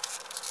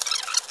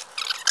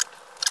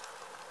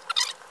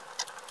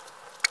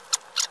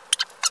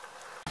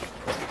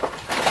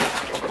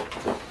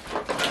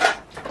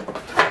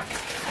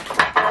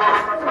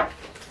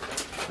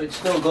 It's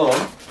still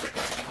going.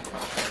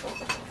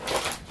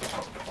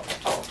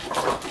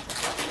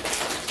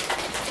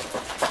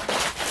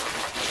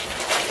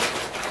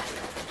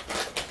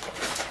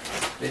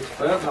 It's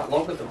burnt that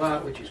log at the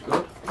back, which is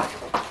good.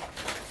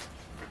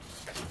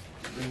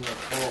 Bring that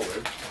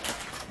forward.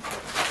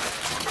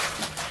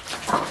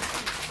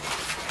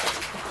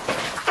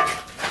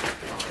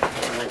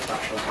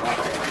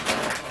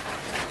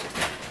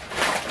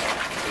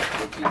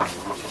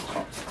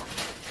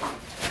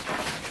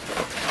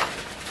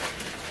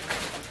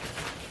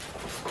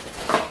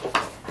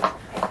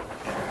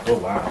 Oh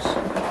wow.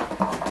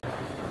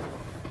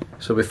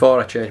 So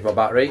before I change my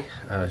battery,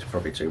 it's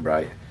probably too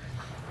bright.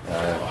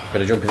 I'm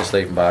going to jump in the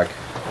sleeping bag.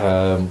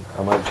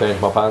 I might change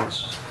my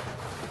pants,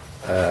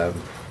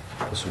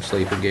 put some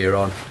sleeping gear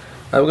on,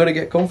 and we're going to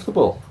get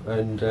comfortable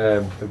and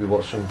maybe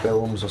watch some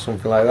films or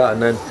something like that,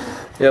 and then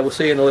yeah, we'll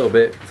see you in a little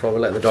bit before we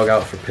let the dog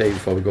out for a pee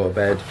before we go to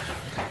bed.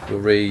 We'll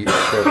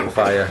re-stoke the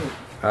fire,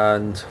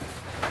 and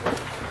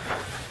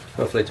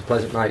hopefully it's a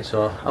pleasant night,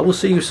 so I will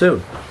see you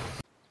soon.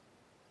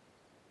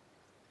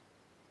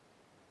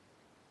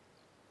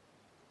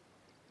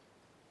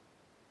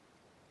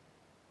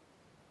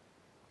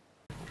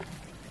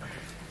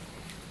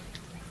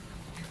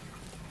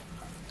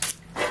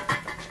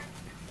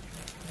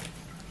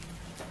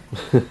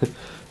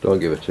 Don't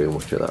give her too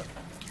much of that.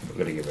 I'm not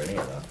going to give her any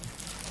of that.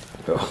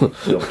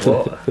 No. It's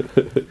water.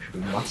 It should be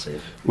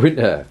massive.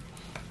 Winter.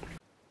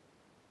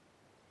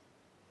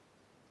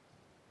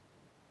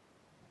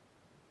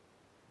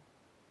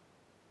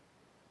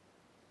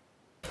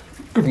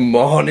 Good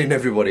morning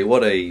everybody.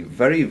 What a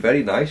very,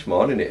 very nice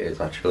morning it is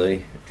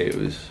actually. It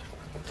was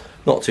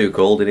not too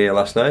cold in here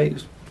last night. It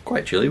was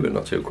quite chilly but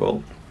not too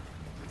cold.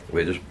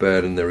 We're just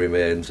burning the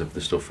remains of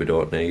the stuff we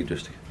don't need,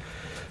 just to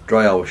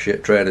dry our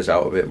shit trainers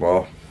out a bit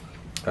more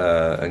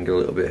and get a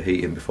little bit of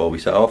heating before we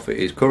set off. It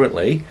is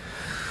currently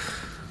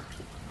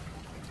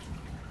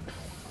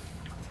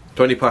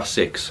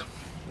 6:20.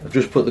 I've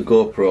just put the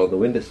GoPro on the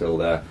windowsill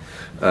there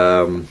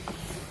to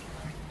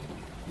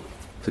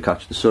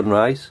catch the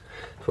sunrise.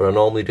 That's what I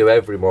normally do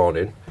every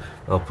morning.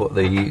 I'll put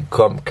the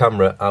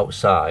camera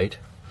outside.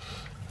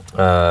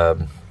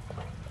 And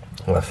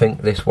I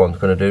think this one's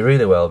going to do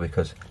really well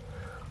because,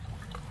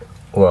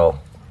 well,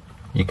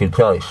 you can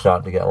tell it's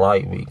starting to get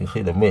light, but you can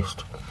see the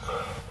mist.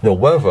 The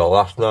weather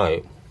last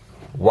night,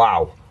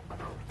 wow,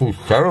 it was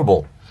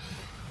terrible.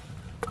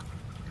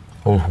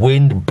 There was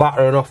wind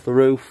battering off the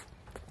roof,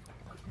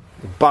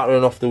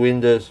 battering off the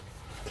windows.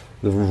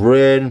 There was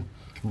rain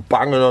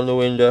banging on the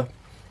window,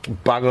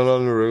 banging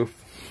on the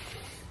roof.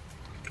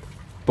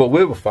 But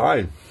we were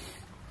fine.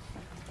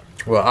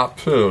 We were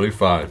absolutely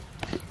fine.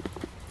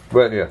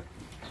 Weren't you?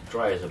 It's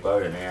dry as a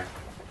boat in here.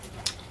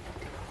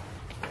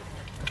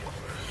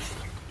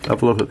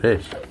 Have a look at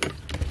this.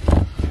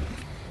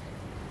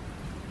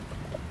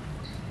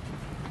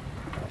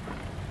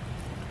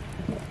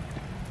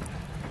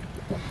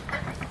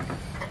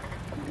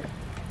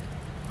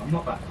 I'm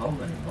not back home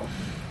anymore.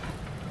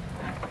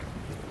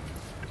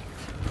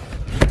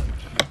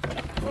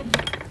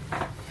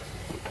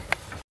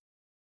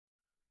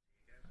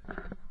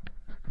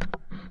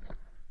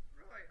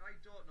 Right, I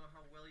don't know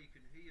how well you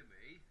can hear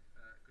me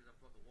because I've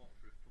got the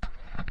waterproof cover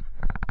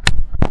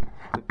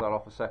on. Flip that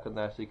off a second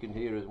there so you can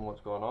hear us and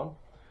what's going on.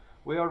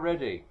 We are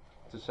ready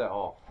to set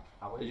off.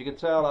 As you can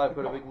tell, I've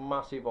got a big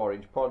massive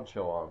orange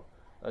poncho on.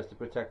 That's to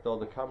protect all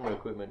the camera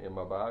equipment in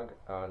my bag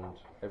and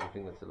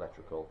everything that's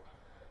electrical.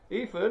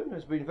 Ethan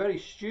has been very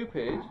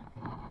stupid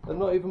and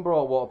not even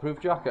brought a waterproof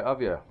jacket,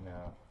 have you?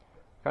 No.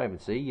 Can't even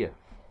see you.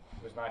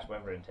 It was nice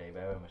weather in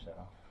T-Bay when we set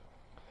off.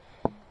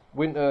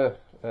 Winter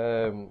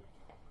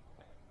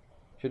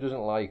She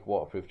doesn't like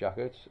waterproof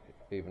jackets,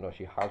 even though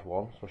she has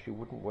one, so she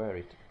wouldn't wear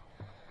it.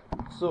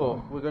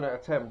 So we're going to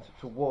attempt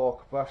to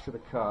walk back to the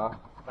car.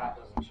 That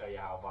doesn't show you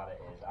how bad it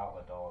is out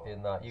the door.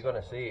 In that, you're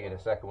going to see it in a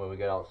second when we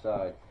get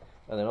outside.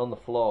 And then on the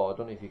floor, I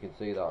don't know if you can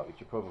see that, but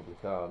you probably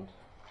can't.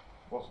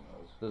 Wasn't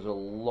those? There's a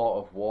lot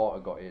of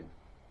water got in.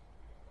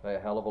 A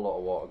hell of a lot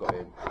of water got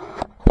in.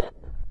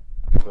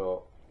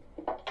 So,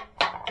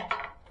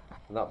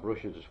 and that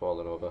brush has just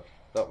fallen over.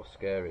 That was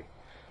scary.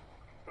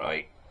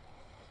 Right.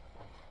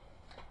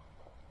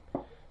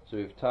 So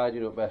we've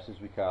tidied up best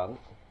as we can.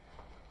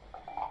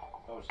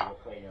 Obviously we're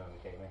cleaning when we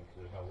came in because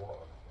there's no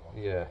water.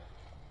 Yeah.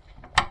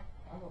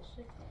 I got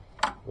sick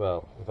now.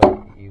 Well, in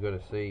fact, you're going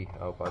to see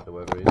how bad the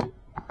weather is.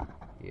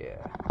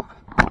 Yeah.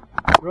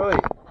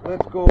 Right,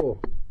 let's go.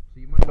 So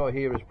you might not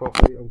hear us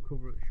properly. I'll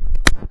cover it short.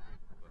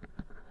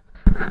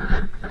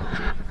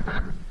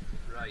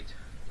 Right,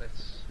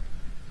 let's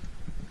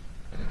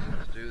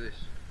do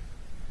this.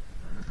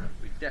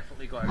 We've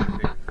definitely got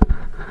everything.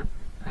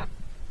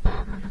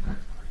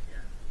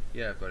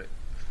 Yeah, I've got it.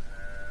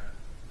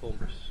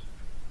 Pumps,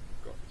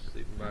 got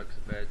sleeping bags,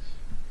 beds.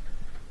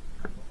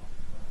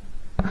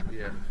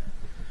 Yeah,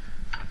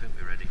 I think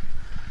we're ready.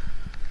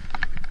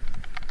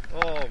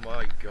 Oh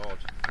my god.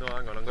 No,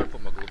 hang on, I'm going to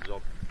put my gloves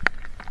on.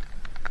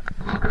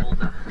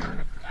 Hold on.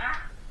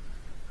 Ah!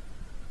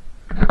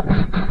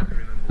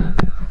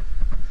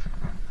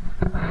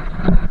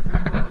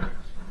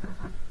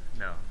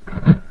 No.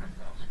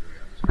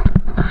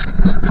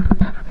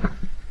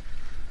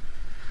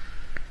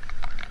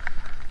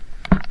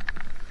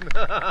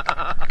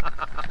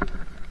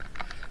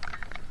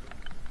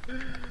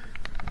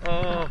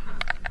 Oh.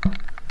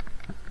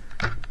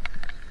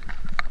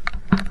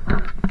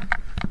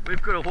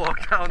 We've got to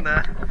walk down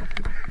there.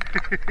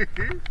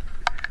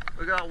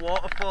 Look at that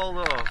waterfall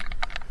though.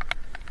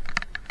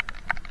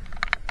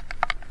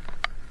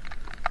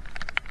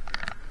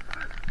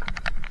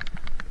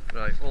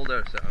 Right, hold there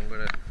a sec, I'm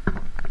gonna...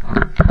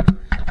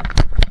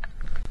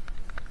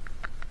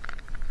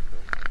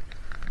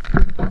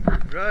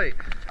 Right.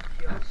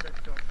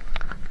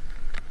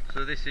 So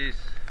this is...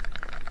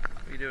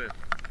 What are you doing?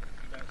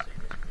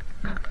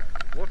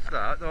 What's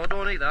that? No,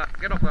 don't eat that.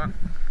 Get off that.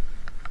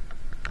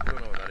 I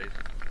don't know what that is.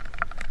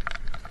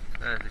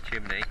 There's the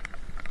chimney.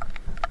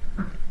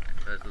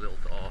 There's the little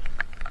door.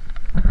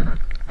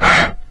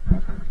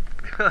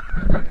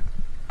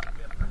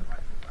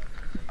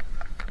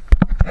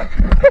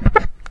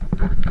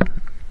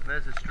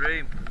 There's the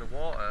stream and the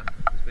water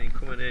that's been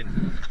coming in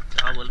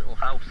to our little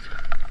house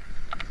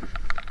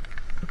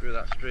through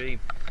that stream.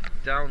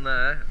 Down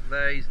there,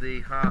 there's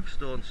the half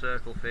stone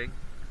circle thing.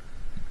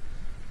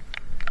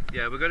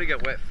 Yeah, we're going to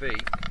get wet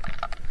feet.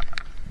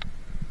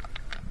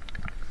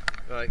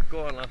 Right,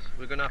 go on lass,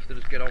 we're going to have to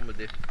just get on with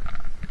this.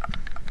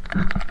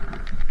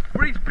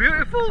 But it's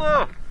beautiful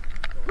though!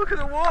 Look at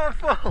the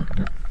waterfall!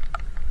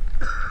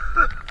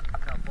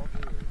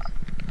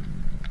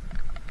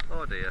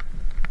 Oh dear.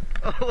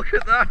 Oh, look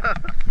at that!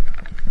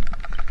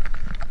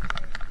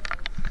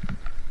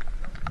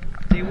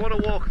 Do you want to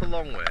walk the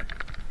long way?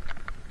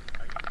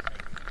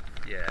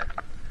 Yeah.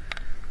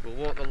 We'll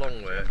walk the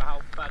long way. Remember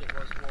how bad it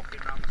was walking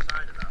around the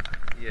side of that?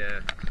 Yeah.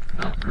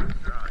 That was pretty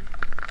dry.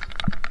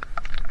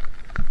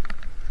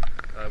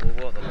 We'll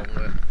walk the long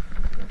way.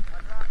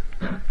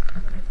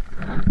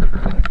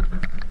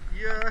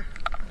 Yeah.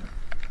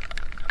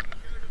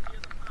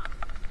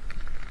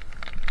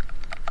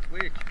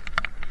 Which?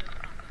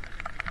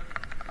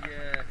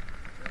 Yeah.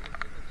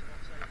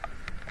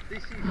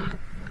 This is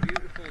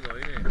beautiful though,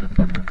 isn't it?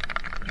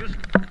 Just,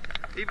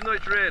 even though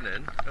it's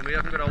raining and we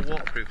haven't got our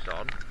waterproofs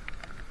on,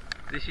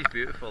 this is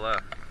beautiful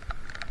there.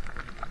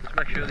 Let's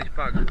make sure this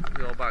bag,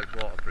 your bag's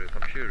waterproof.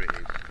 I'm sure it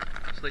is.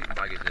 The sleeping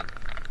bag is in.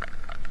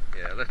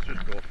 Yeah, let's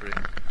just go for it.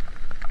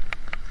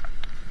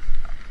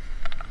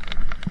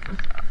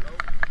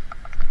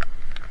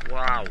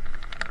 Wow.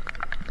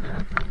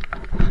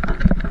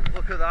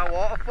 Look at that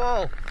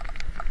waterfall.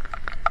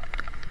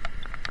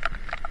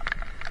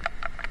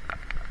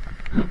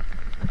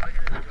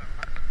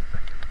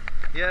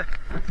 Yeah.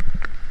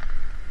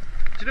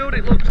 Do you know what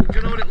it looks? Do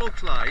you know what it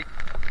looks like?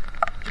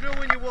 Do you know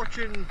when you're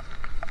watching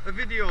a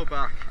video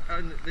back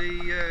and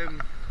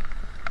the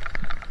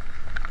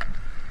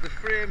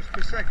frames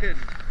per second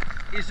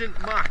isn't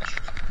matched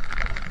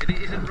and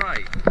it isn't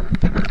right?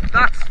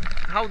 That's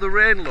how the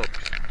rain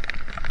looks.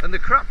 And the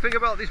crap thing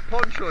about this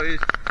poncho is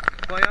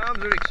my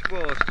arms are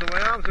exposed, so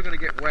my arms are going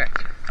to get wet.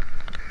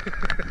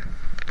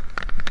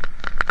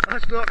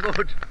 That's not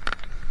good.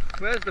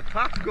 Where's the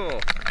path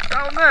go?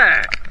 Down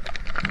there!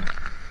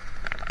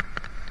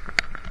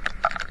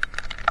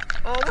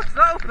 Oh, what's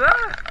that up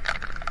there?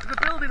 There's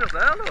a building up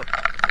there, look. I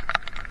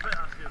bet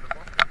that's the other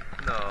bottom.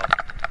 No.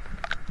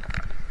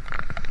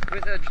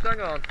 Wait there, just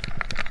hang on.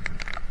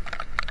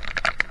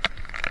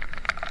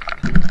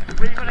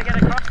 We're going to get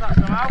across that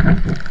somehow.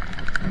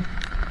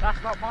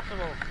 That's not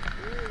possible.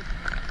 It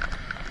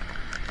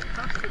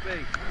has to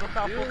be. Look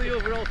how The only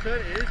other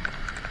alternative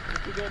is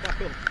to go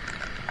back up.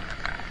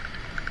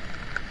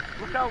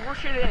 Look how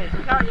rush it is.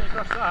 You can't get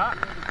across that.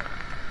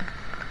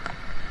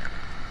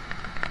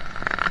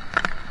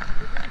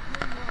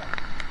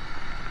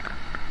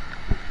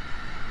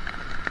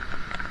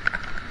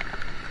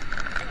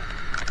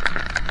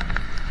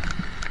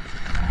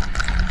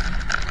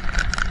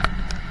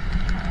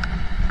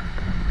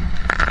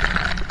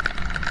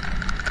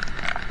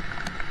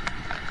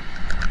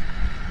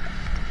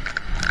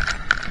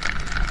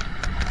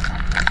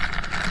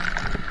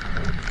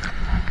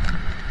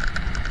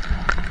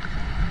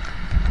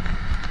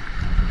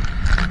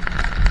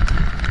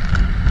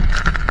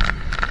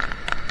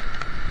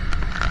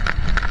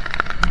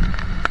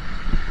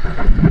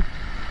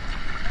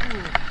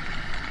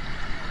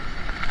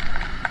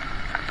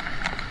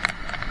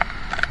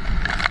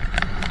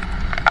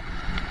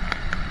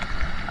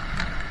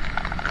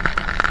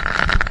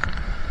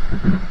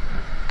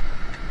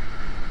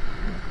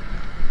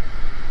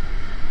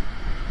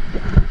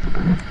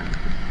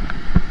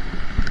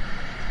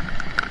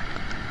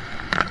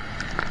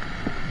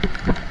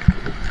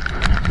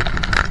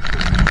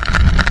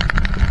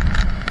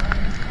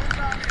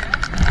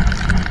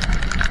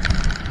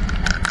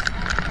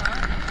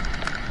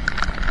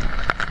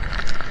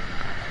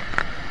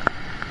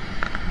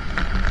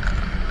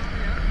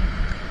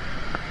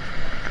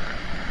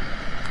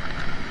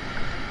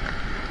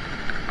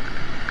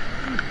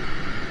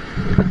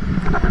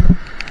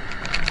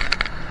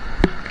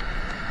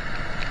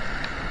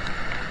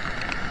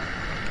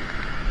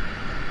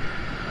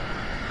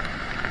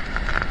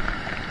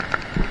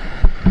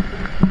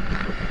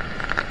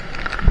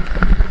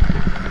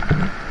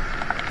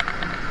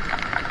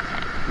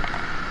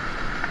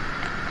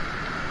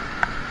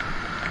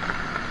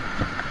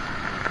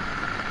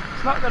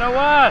 It's not going to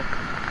work.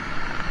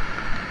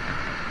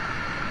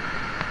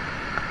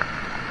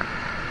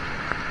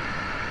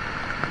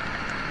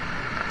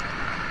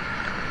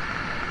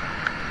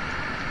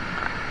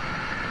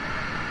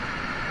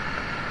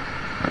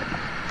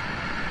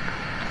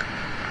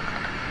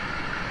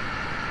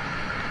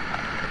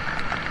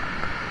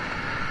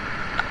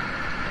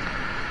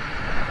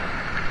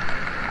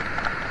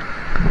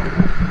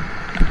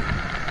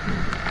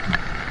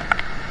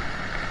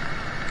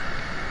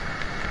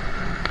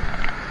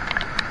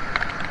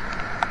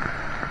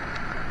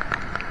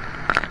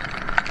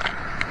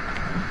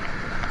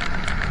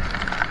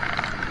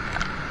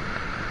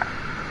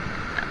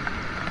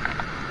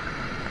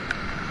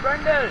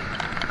 Brendan,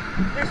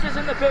 this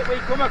isn't the bit we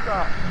come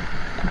across.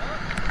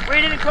 We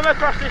didn't come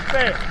across this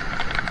bit.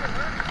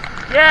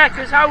 Yeah,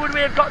 because how would we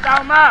have got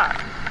down there?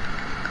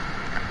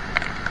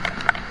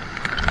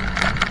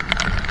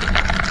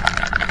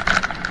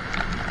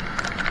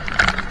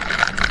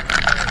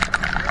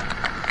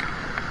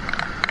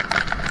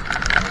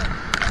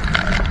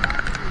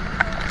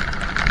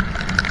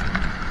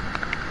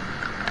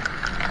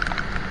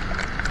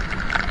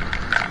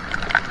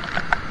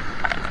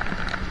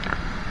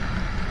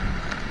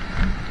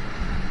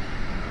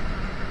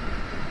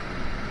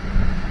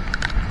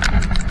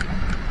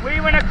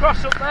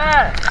 Cross up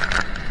there.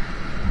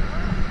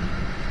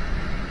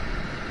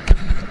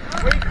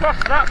 We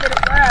crossed that bit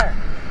up there.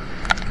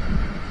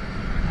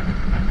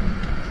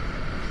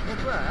 Up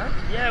there?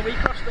 Yeah, we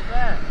crossed up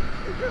there.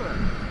 Did you?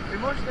 We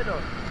must have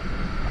done.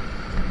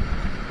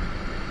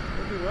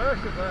 It'd be worse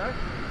up there.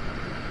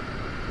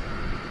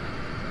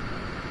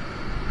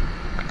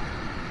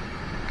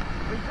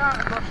 We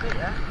can't cross it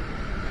yet.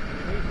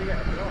 We need to get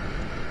across.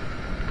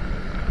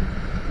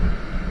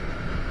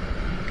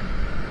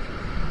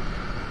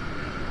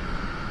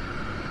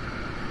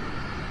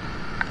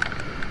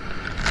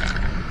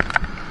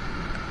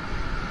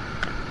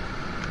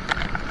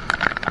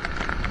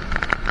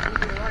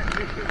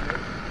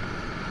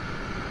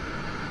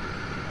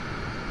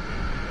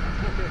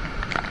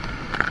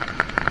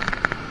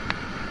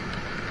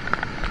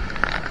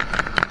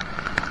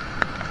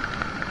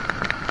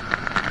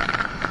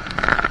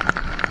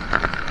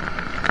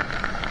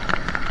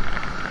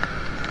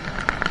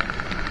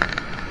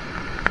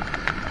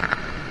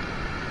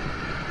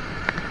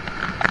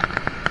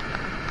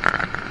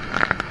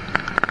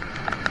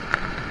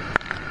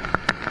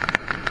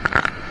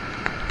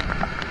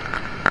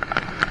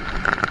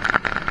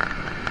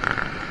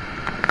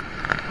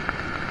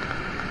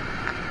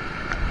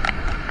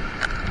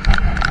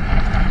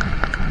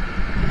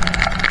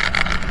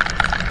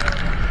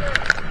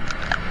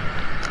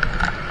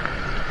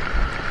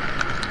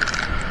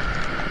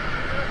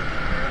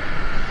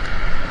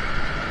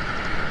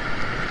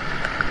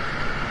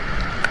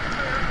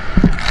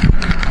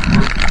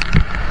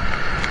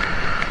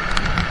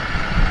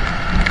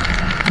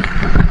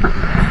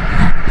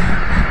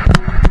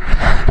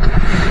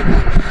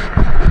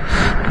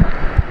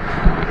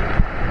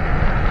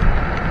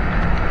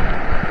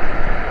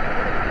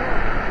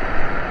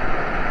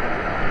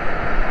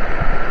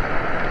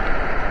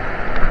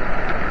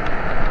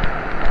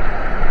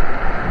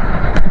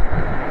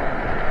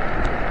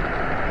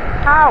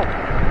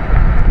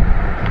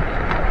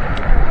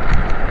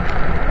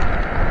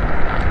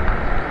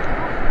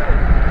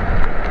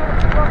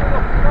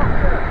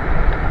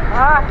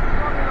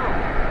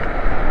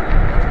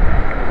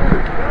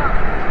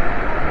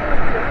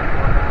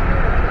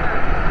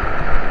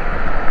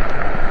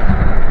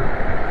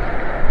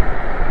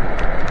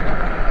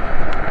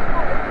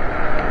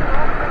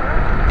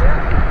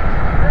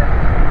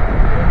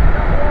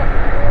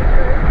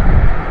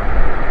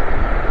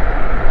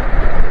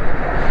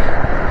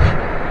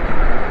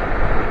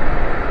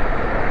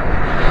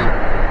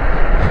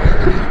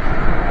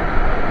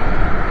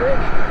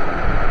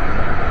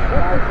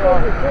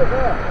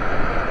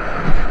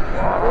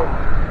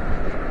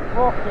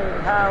 Fucking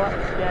hell,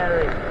 that's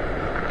scary.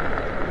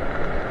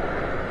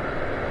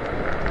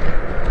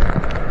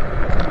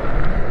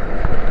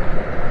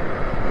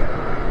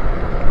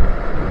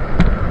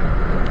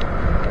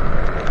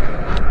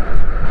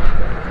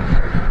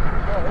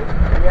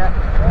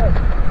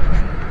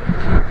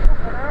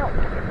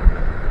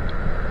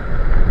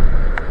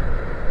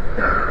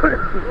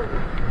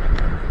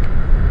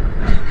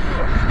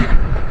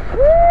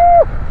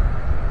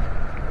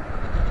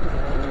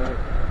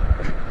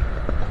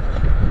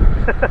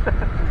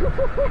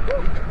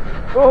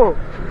 Oh!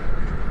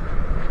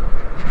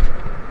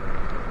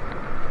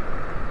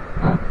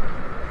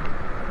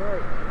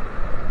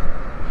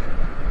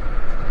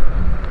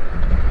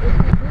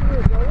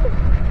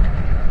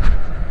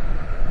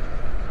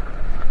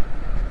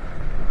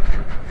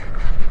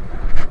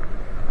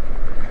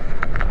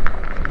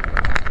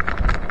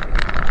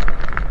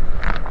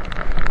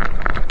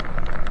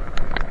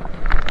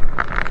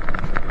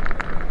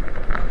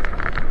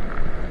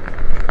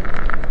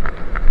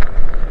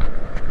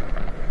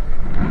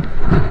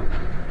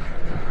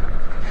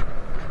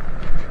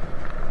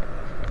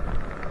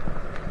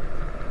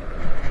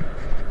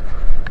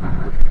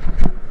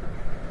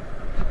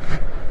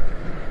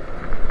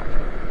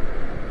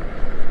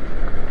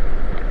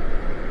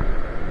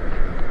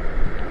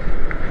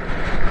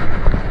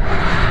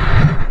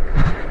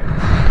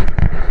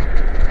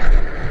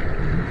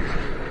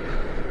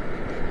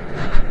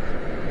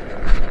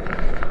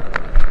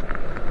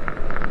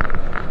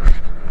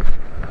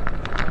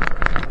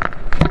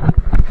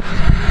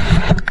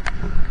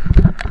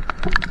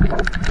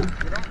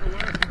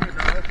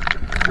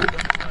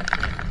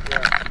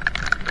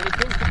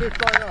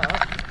 like that,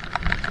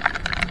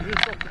 you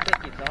just got to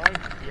take your time.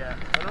 Yeah.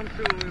 And I'm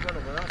sure we went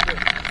over that bit.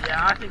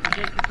 Yeah, I think we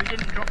did, because we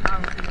didn't drop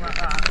down anything like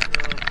that,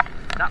 so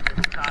that bit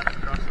was hard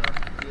across though.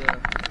 Yeah.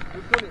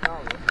 We've done it now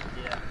though.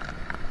 Yeah.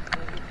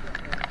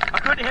 I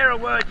couldn't hear a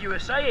word you were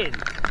saying.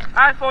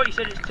 I thought you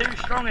said it's too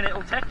strong and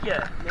it'll take you.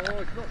 No,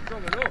 it's not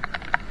strong enough.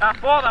 I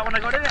thought that when I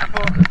got in it, I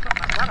thought, it's not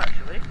that bad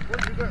actually.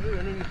 Once you get in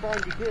and then you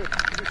find your gate,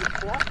 you just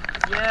flat.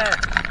 Yeah.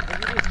 And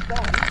you just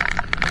stand,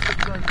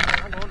 it's like,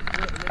 hang on,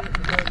 wait a minute,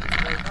 and then,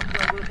 that's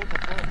where we're up on the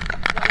foot.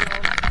 Carry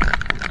on.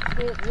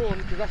 Don't run,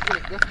 because that's when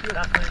it gets you.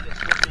 That's when it gets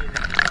slippery in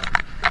it.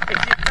 If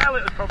you fell,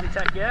 it would probably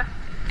take you.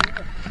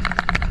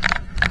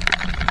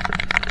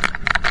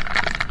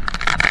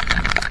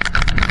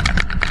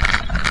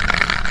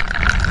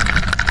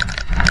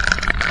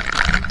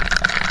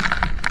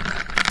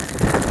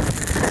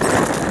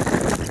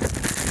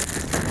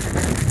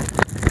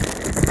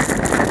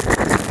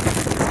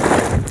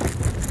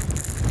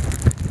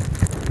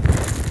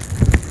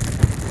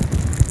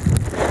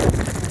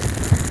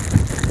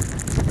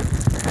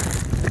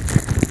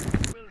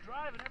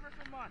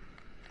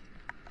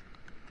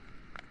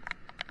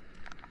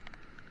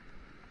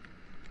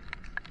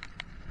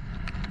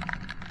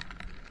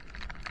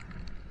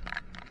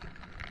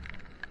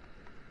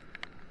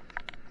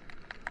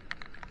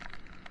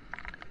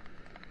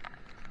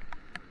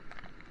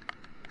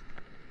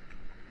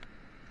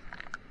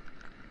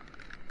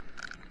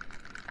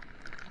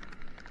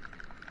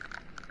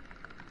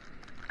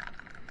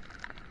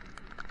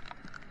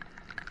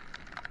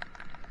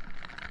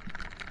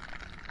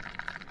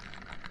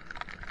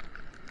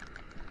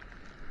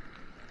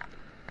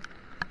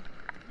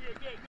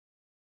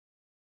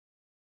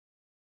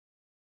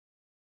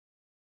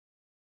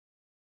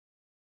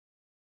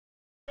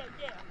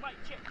 Yeah, mic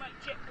check,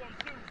 1,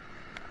 2.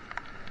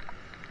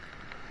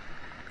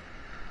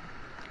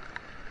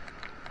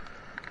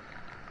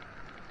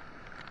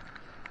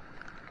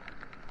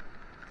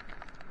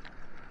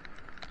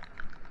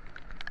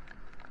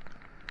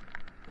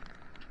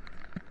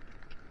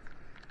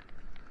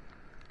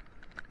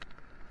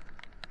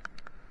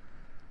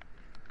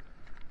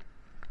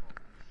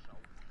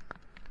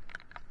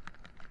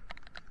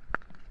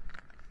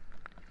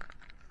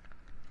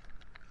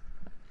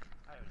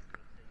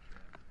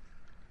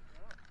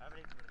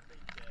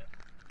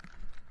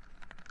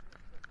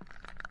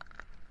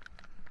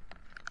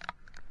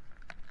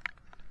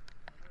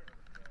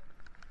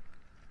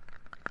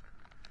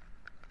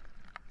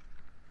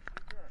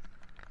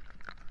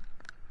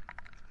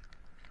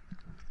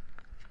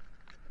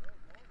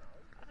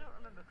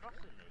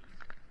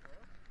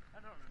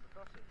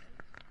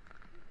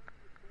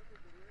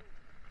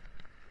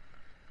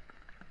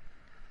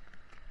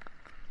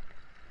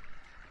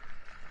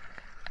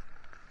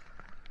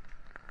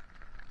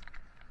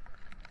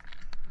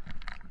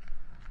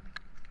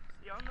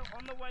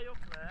 On the way up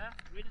there,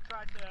 we'd have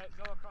tried to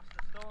go across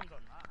the stones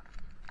on that.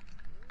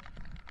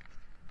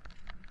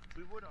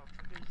 We would have,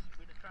 because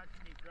we'd have tried to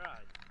keep dry.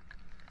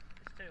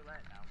 It's too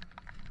late now.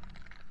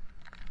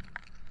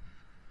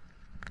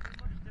 We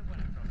might still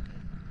went across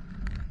it.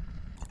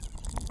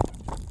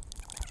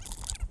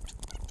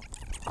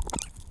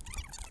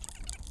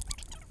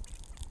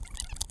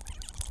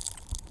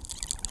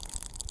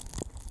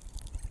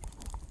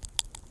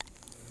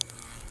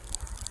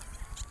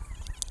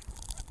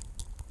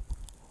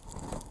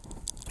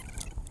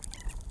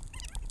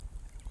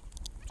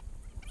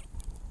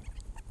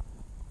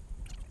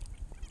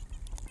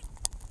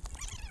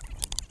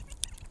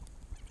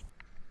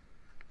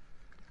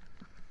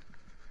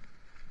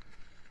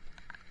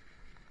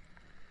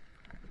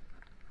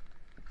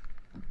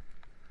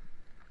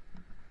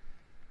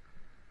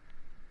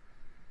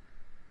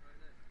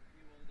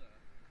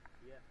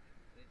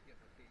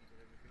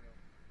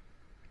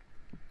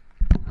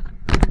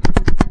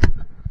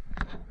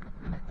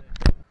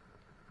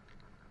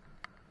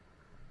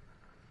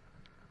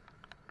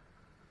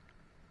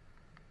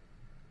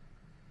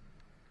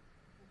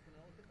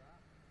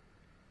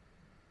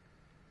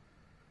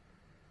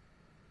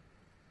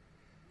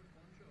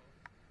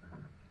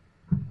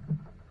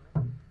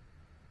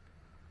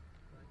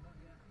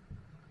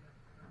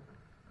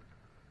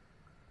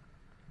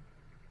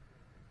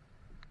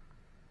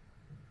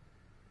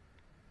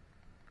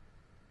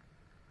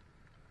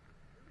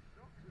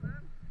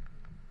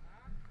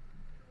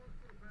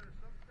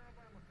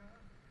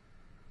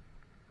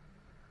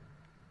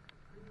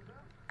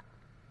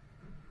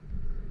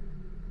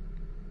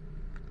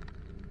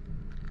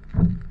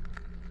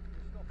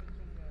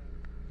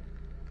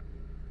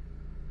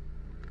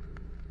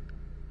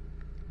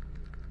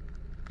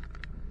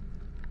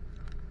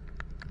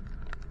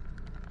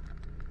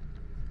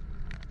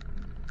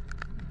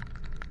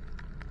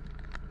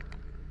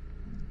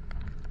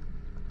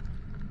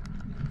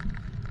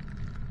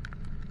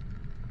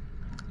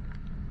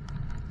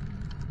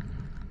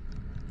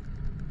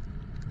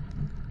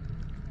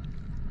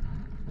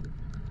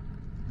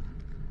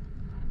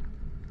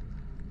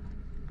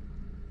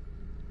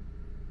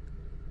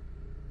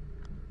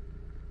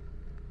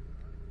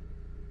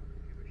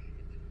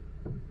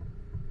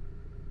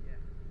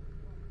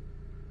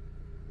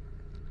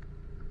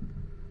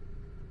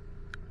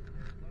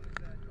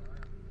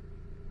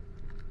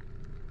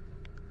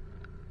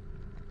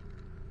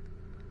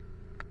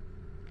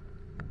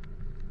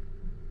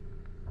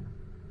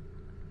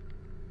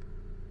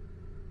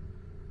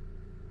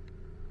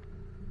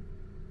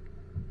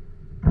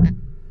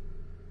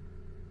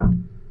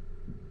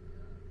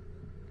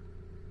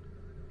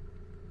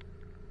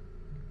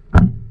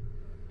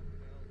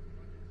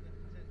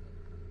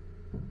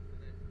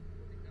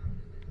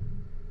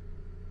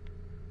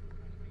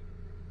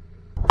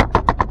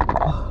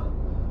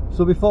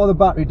 So before the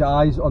battery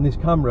dies on this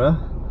camera,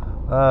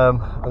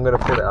 I'm going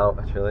to pull it out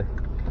actually.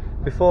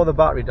 Before the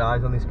battery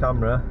dies on this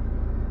camera,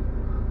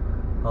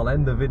 I'll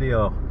end the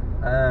video.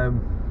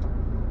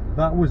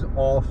 That was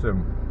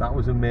awesome. That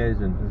was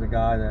amazing. There's a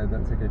guy there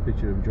that's taking a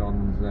picture of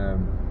John's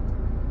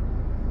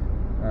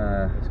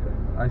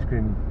ice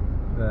cream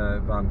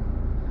van.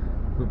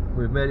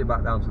 We've made it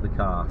back down to the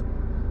car.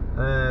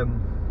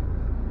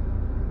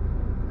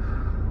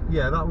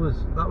 Yeah, that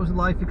was a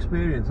life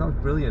experience. That was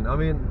brilliant. I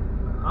mean,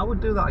 I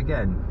would do that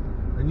again.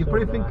 And you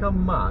probably think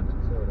I'm mad,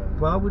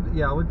 but I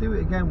would do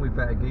it again with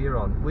better gear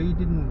on.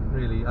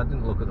 I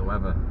didn't look at the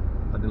weather.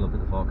 I didn't look at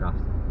the forecast,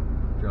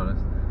 to be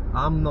honest.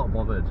 I'm not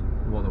bothered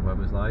with what the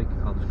weather's like.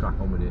 I'll just crack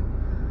on with it.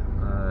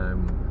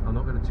 I'm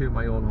not going to toot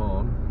my own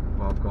horn,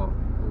 but I've got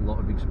a lot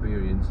of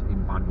experience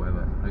in bad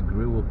weather. I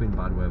grew up in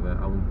bad weather.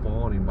 I was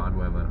born in bad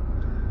weather.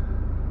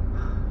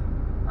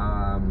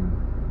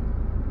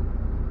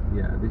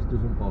 Yeah, this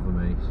doesn't bother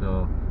me,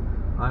 so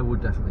I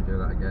would definitely do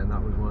that again.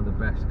 That was one of the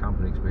best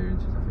camping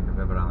experiences I think I've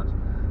ever had,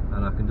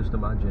 and I can just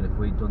imagine if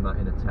we'd done that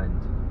in a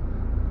tent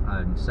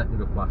and set it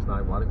up last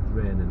night while it was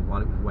raining,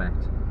 while it was wet,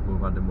 we've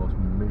had the most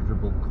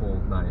miserable cold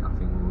night I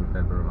think we've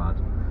ever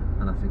had.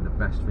 And I think the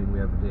best thing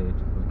we ever did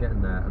was getting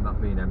there and that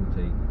being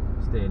empty,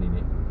 staying in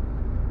it,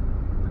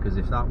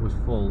 because if that was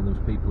full and there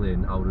was people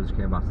in, I would have just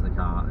came back to the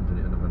car and done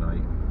it another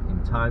night.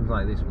 In times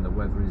like this when the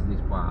weather is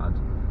this bad,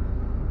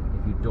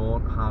 if you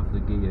don't have the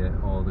gear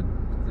or the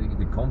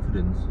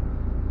confidence,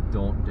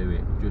 don't do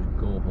it. Just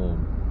go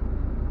home.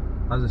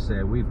 As I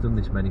say, we've done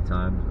this many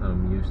times and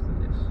I'm used to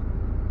this.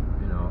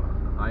 You know,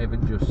 I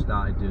haven't just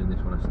started doing this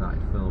when I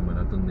started filming.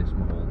 I've done this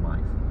my whole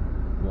life,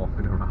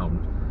 walking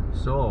around.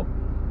 So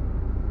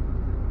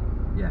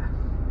yeah,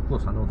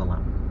 plus I know the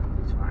land.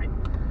 It's fine.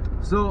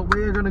 So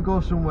we're going to go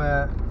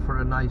somewhere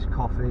for a nice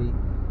coffee.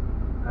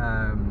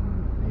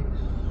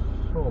 It's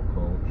so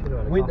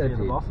cold. Winter did.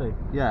 Bothy.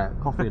 Yeah,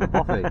 coffee and a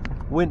Bothy.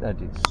 Winter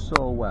did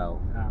so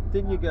well.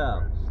 Didn't you,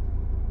 girl?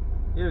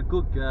 You're a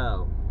good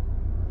girl.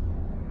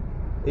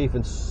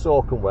 Ethan's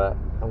soaking wet.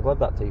 I'm glad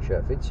that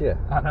t-shirt fits you.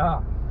 I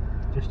know.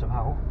 Just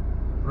about.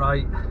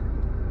 Right.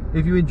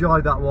 If you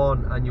enjoyed that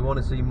one and you want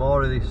to see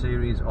more of this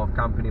series of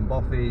camping in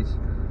Bothies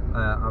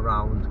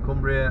around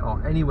Cumbria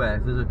or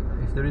anywhere,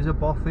 if there is a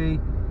Bothy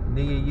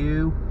near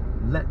you,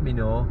 let me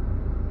know.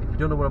 If you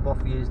don't know what a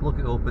Bothy is, look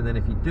it up, and then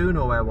if you do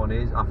know where one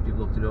is after you've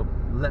looked it up,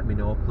 let me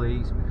know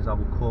please, because I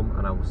will come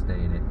and I will stay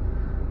in it.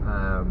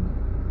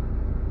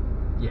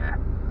 Yeah,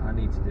 I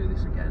need to do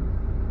this again.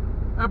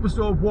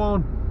 Episode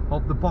 1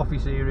 of the Bothy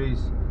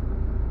series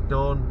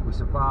done. We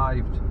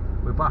survived.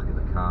 We're back at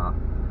the car.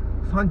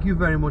 Thank you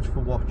very much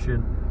for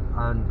watching,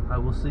 and I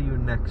will see you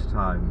next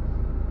time.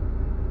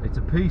 It's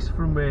a piece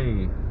from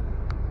me.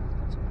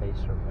 It's a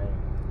piece from me.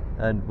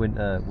 And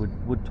Winter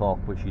would talk,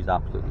 but she's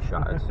absolutely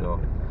shattered, so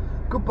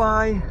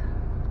goodbye.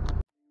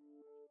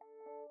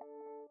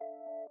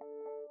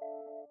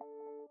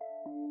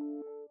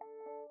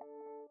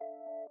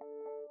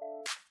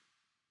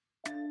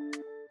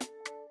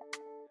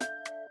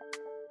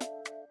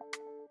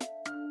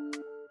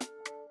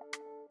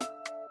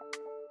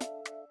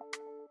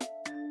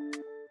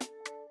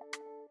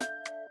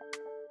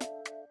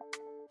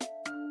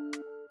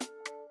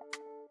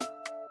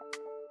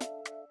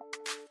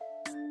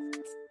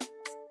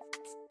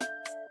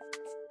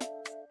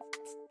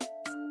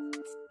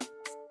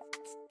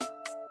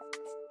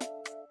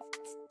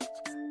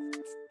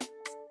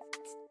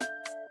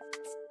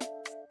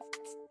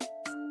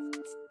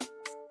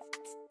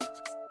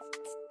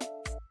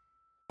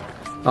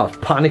 I was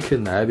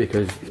panicking there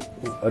because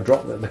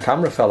the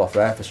camera fell off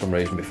there for some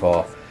reason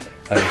before,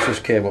 and it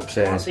just came up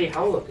saying. I see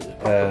how look it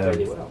popped up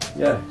really well.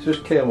 Yeah, it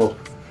just came up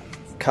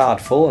card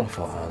full, and I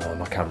thought, oh no,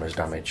 my camera's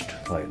damaged.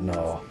 Like,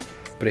 no,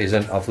 but it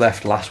isn't. I've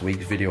left last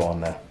week's video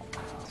on there,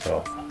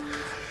 so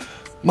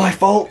my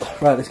fault.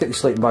 Right, let's get your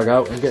sleeping bag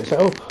out and get set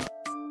up.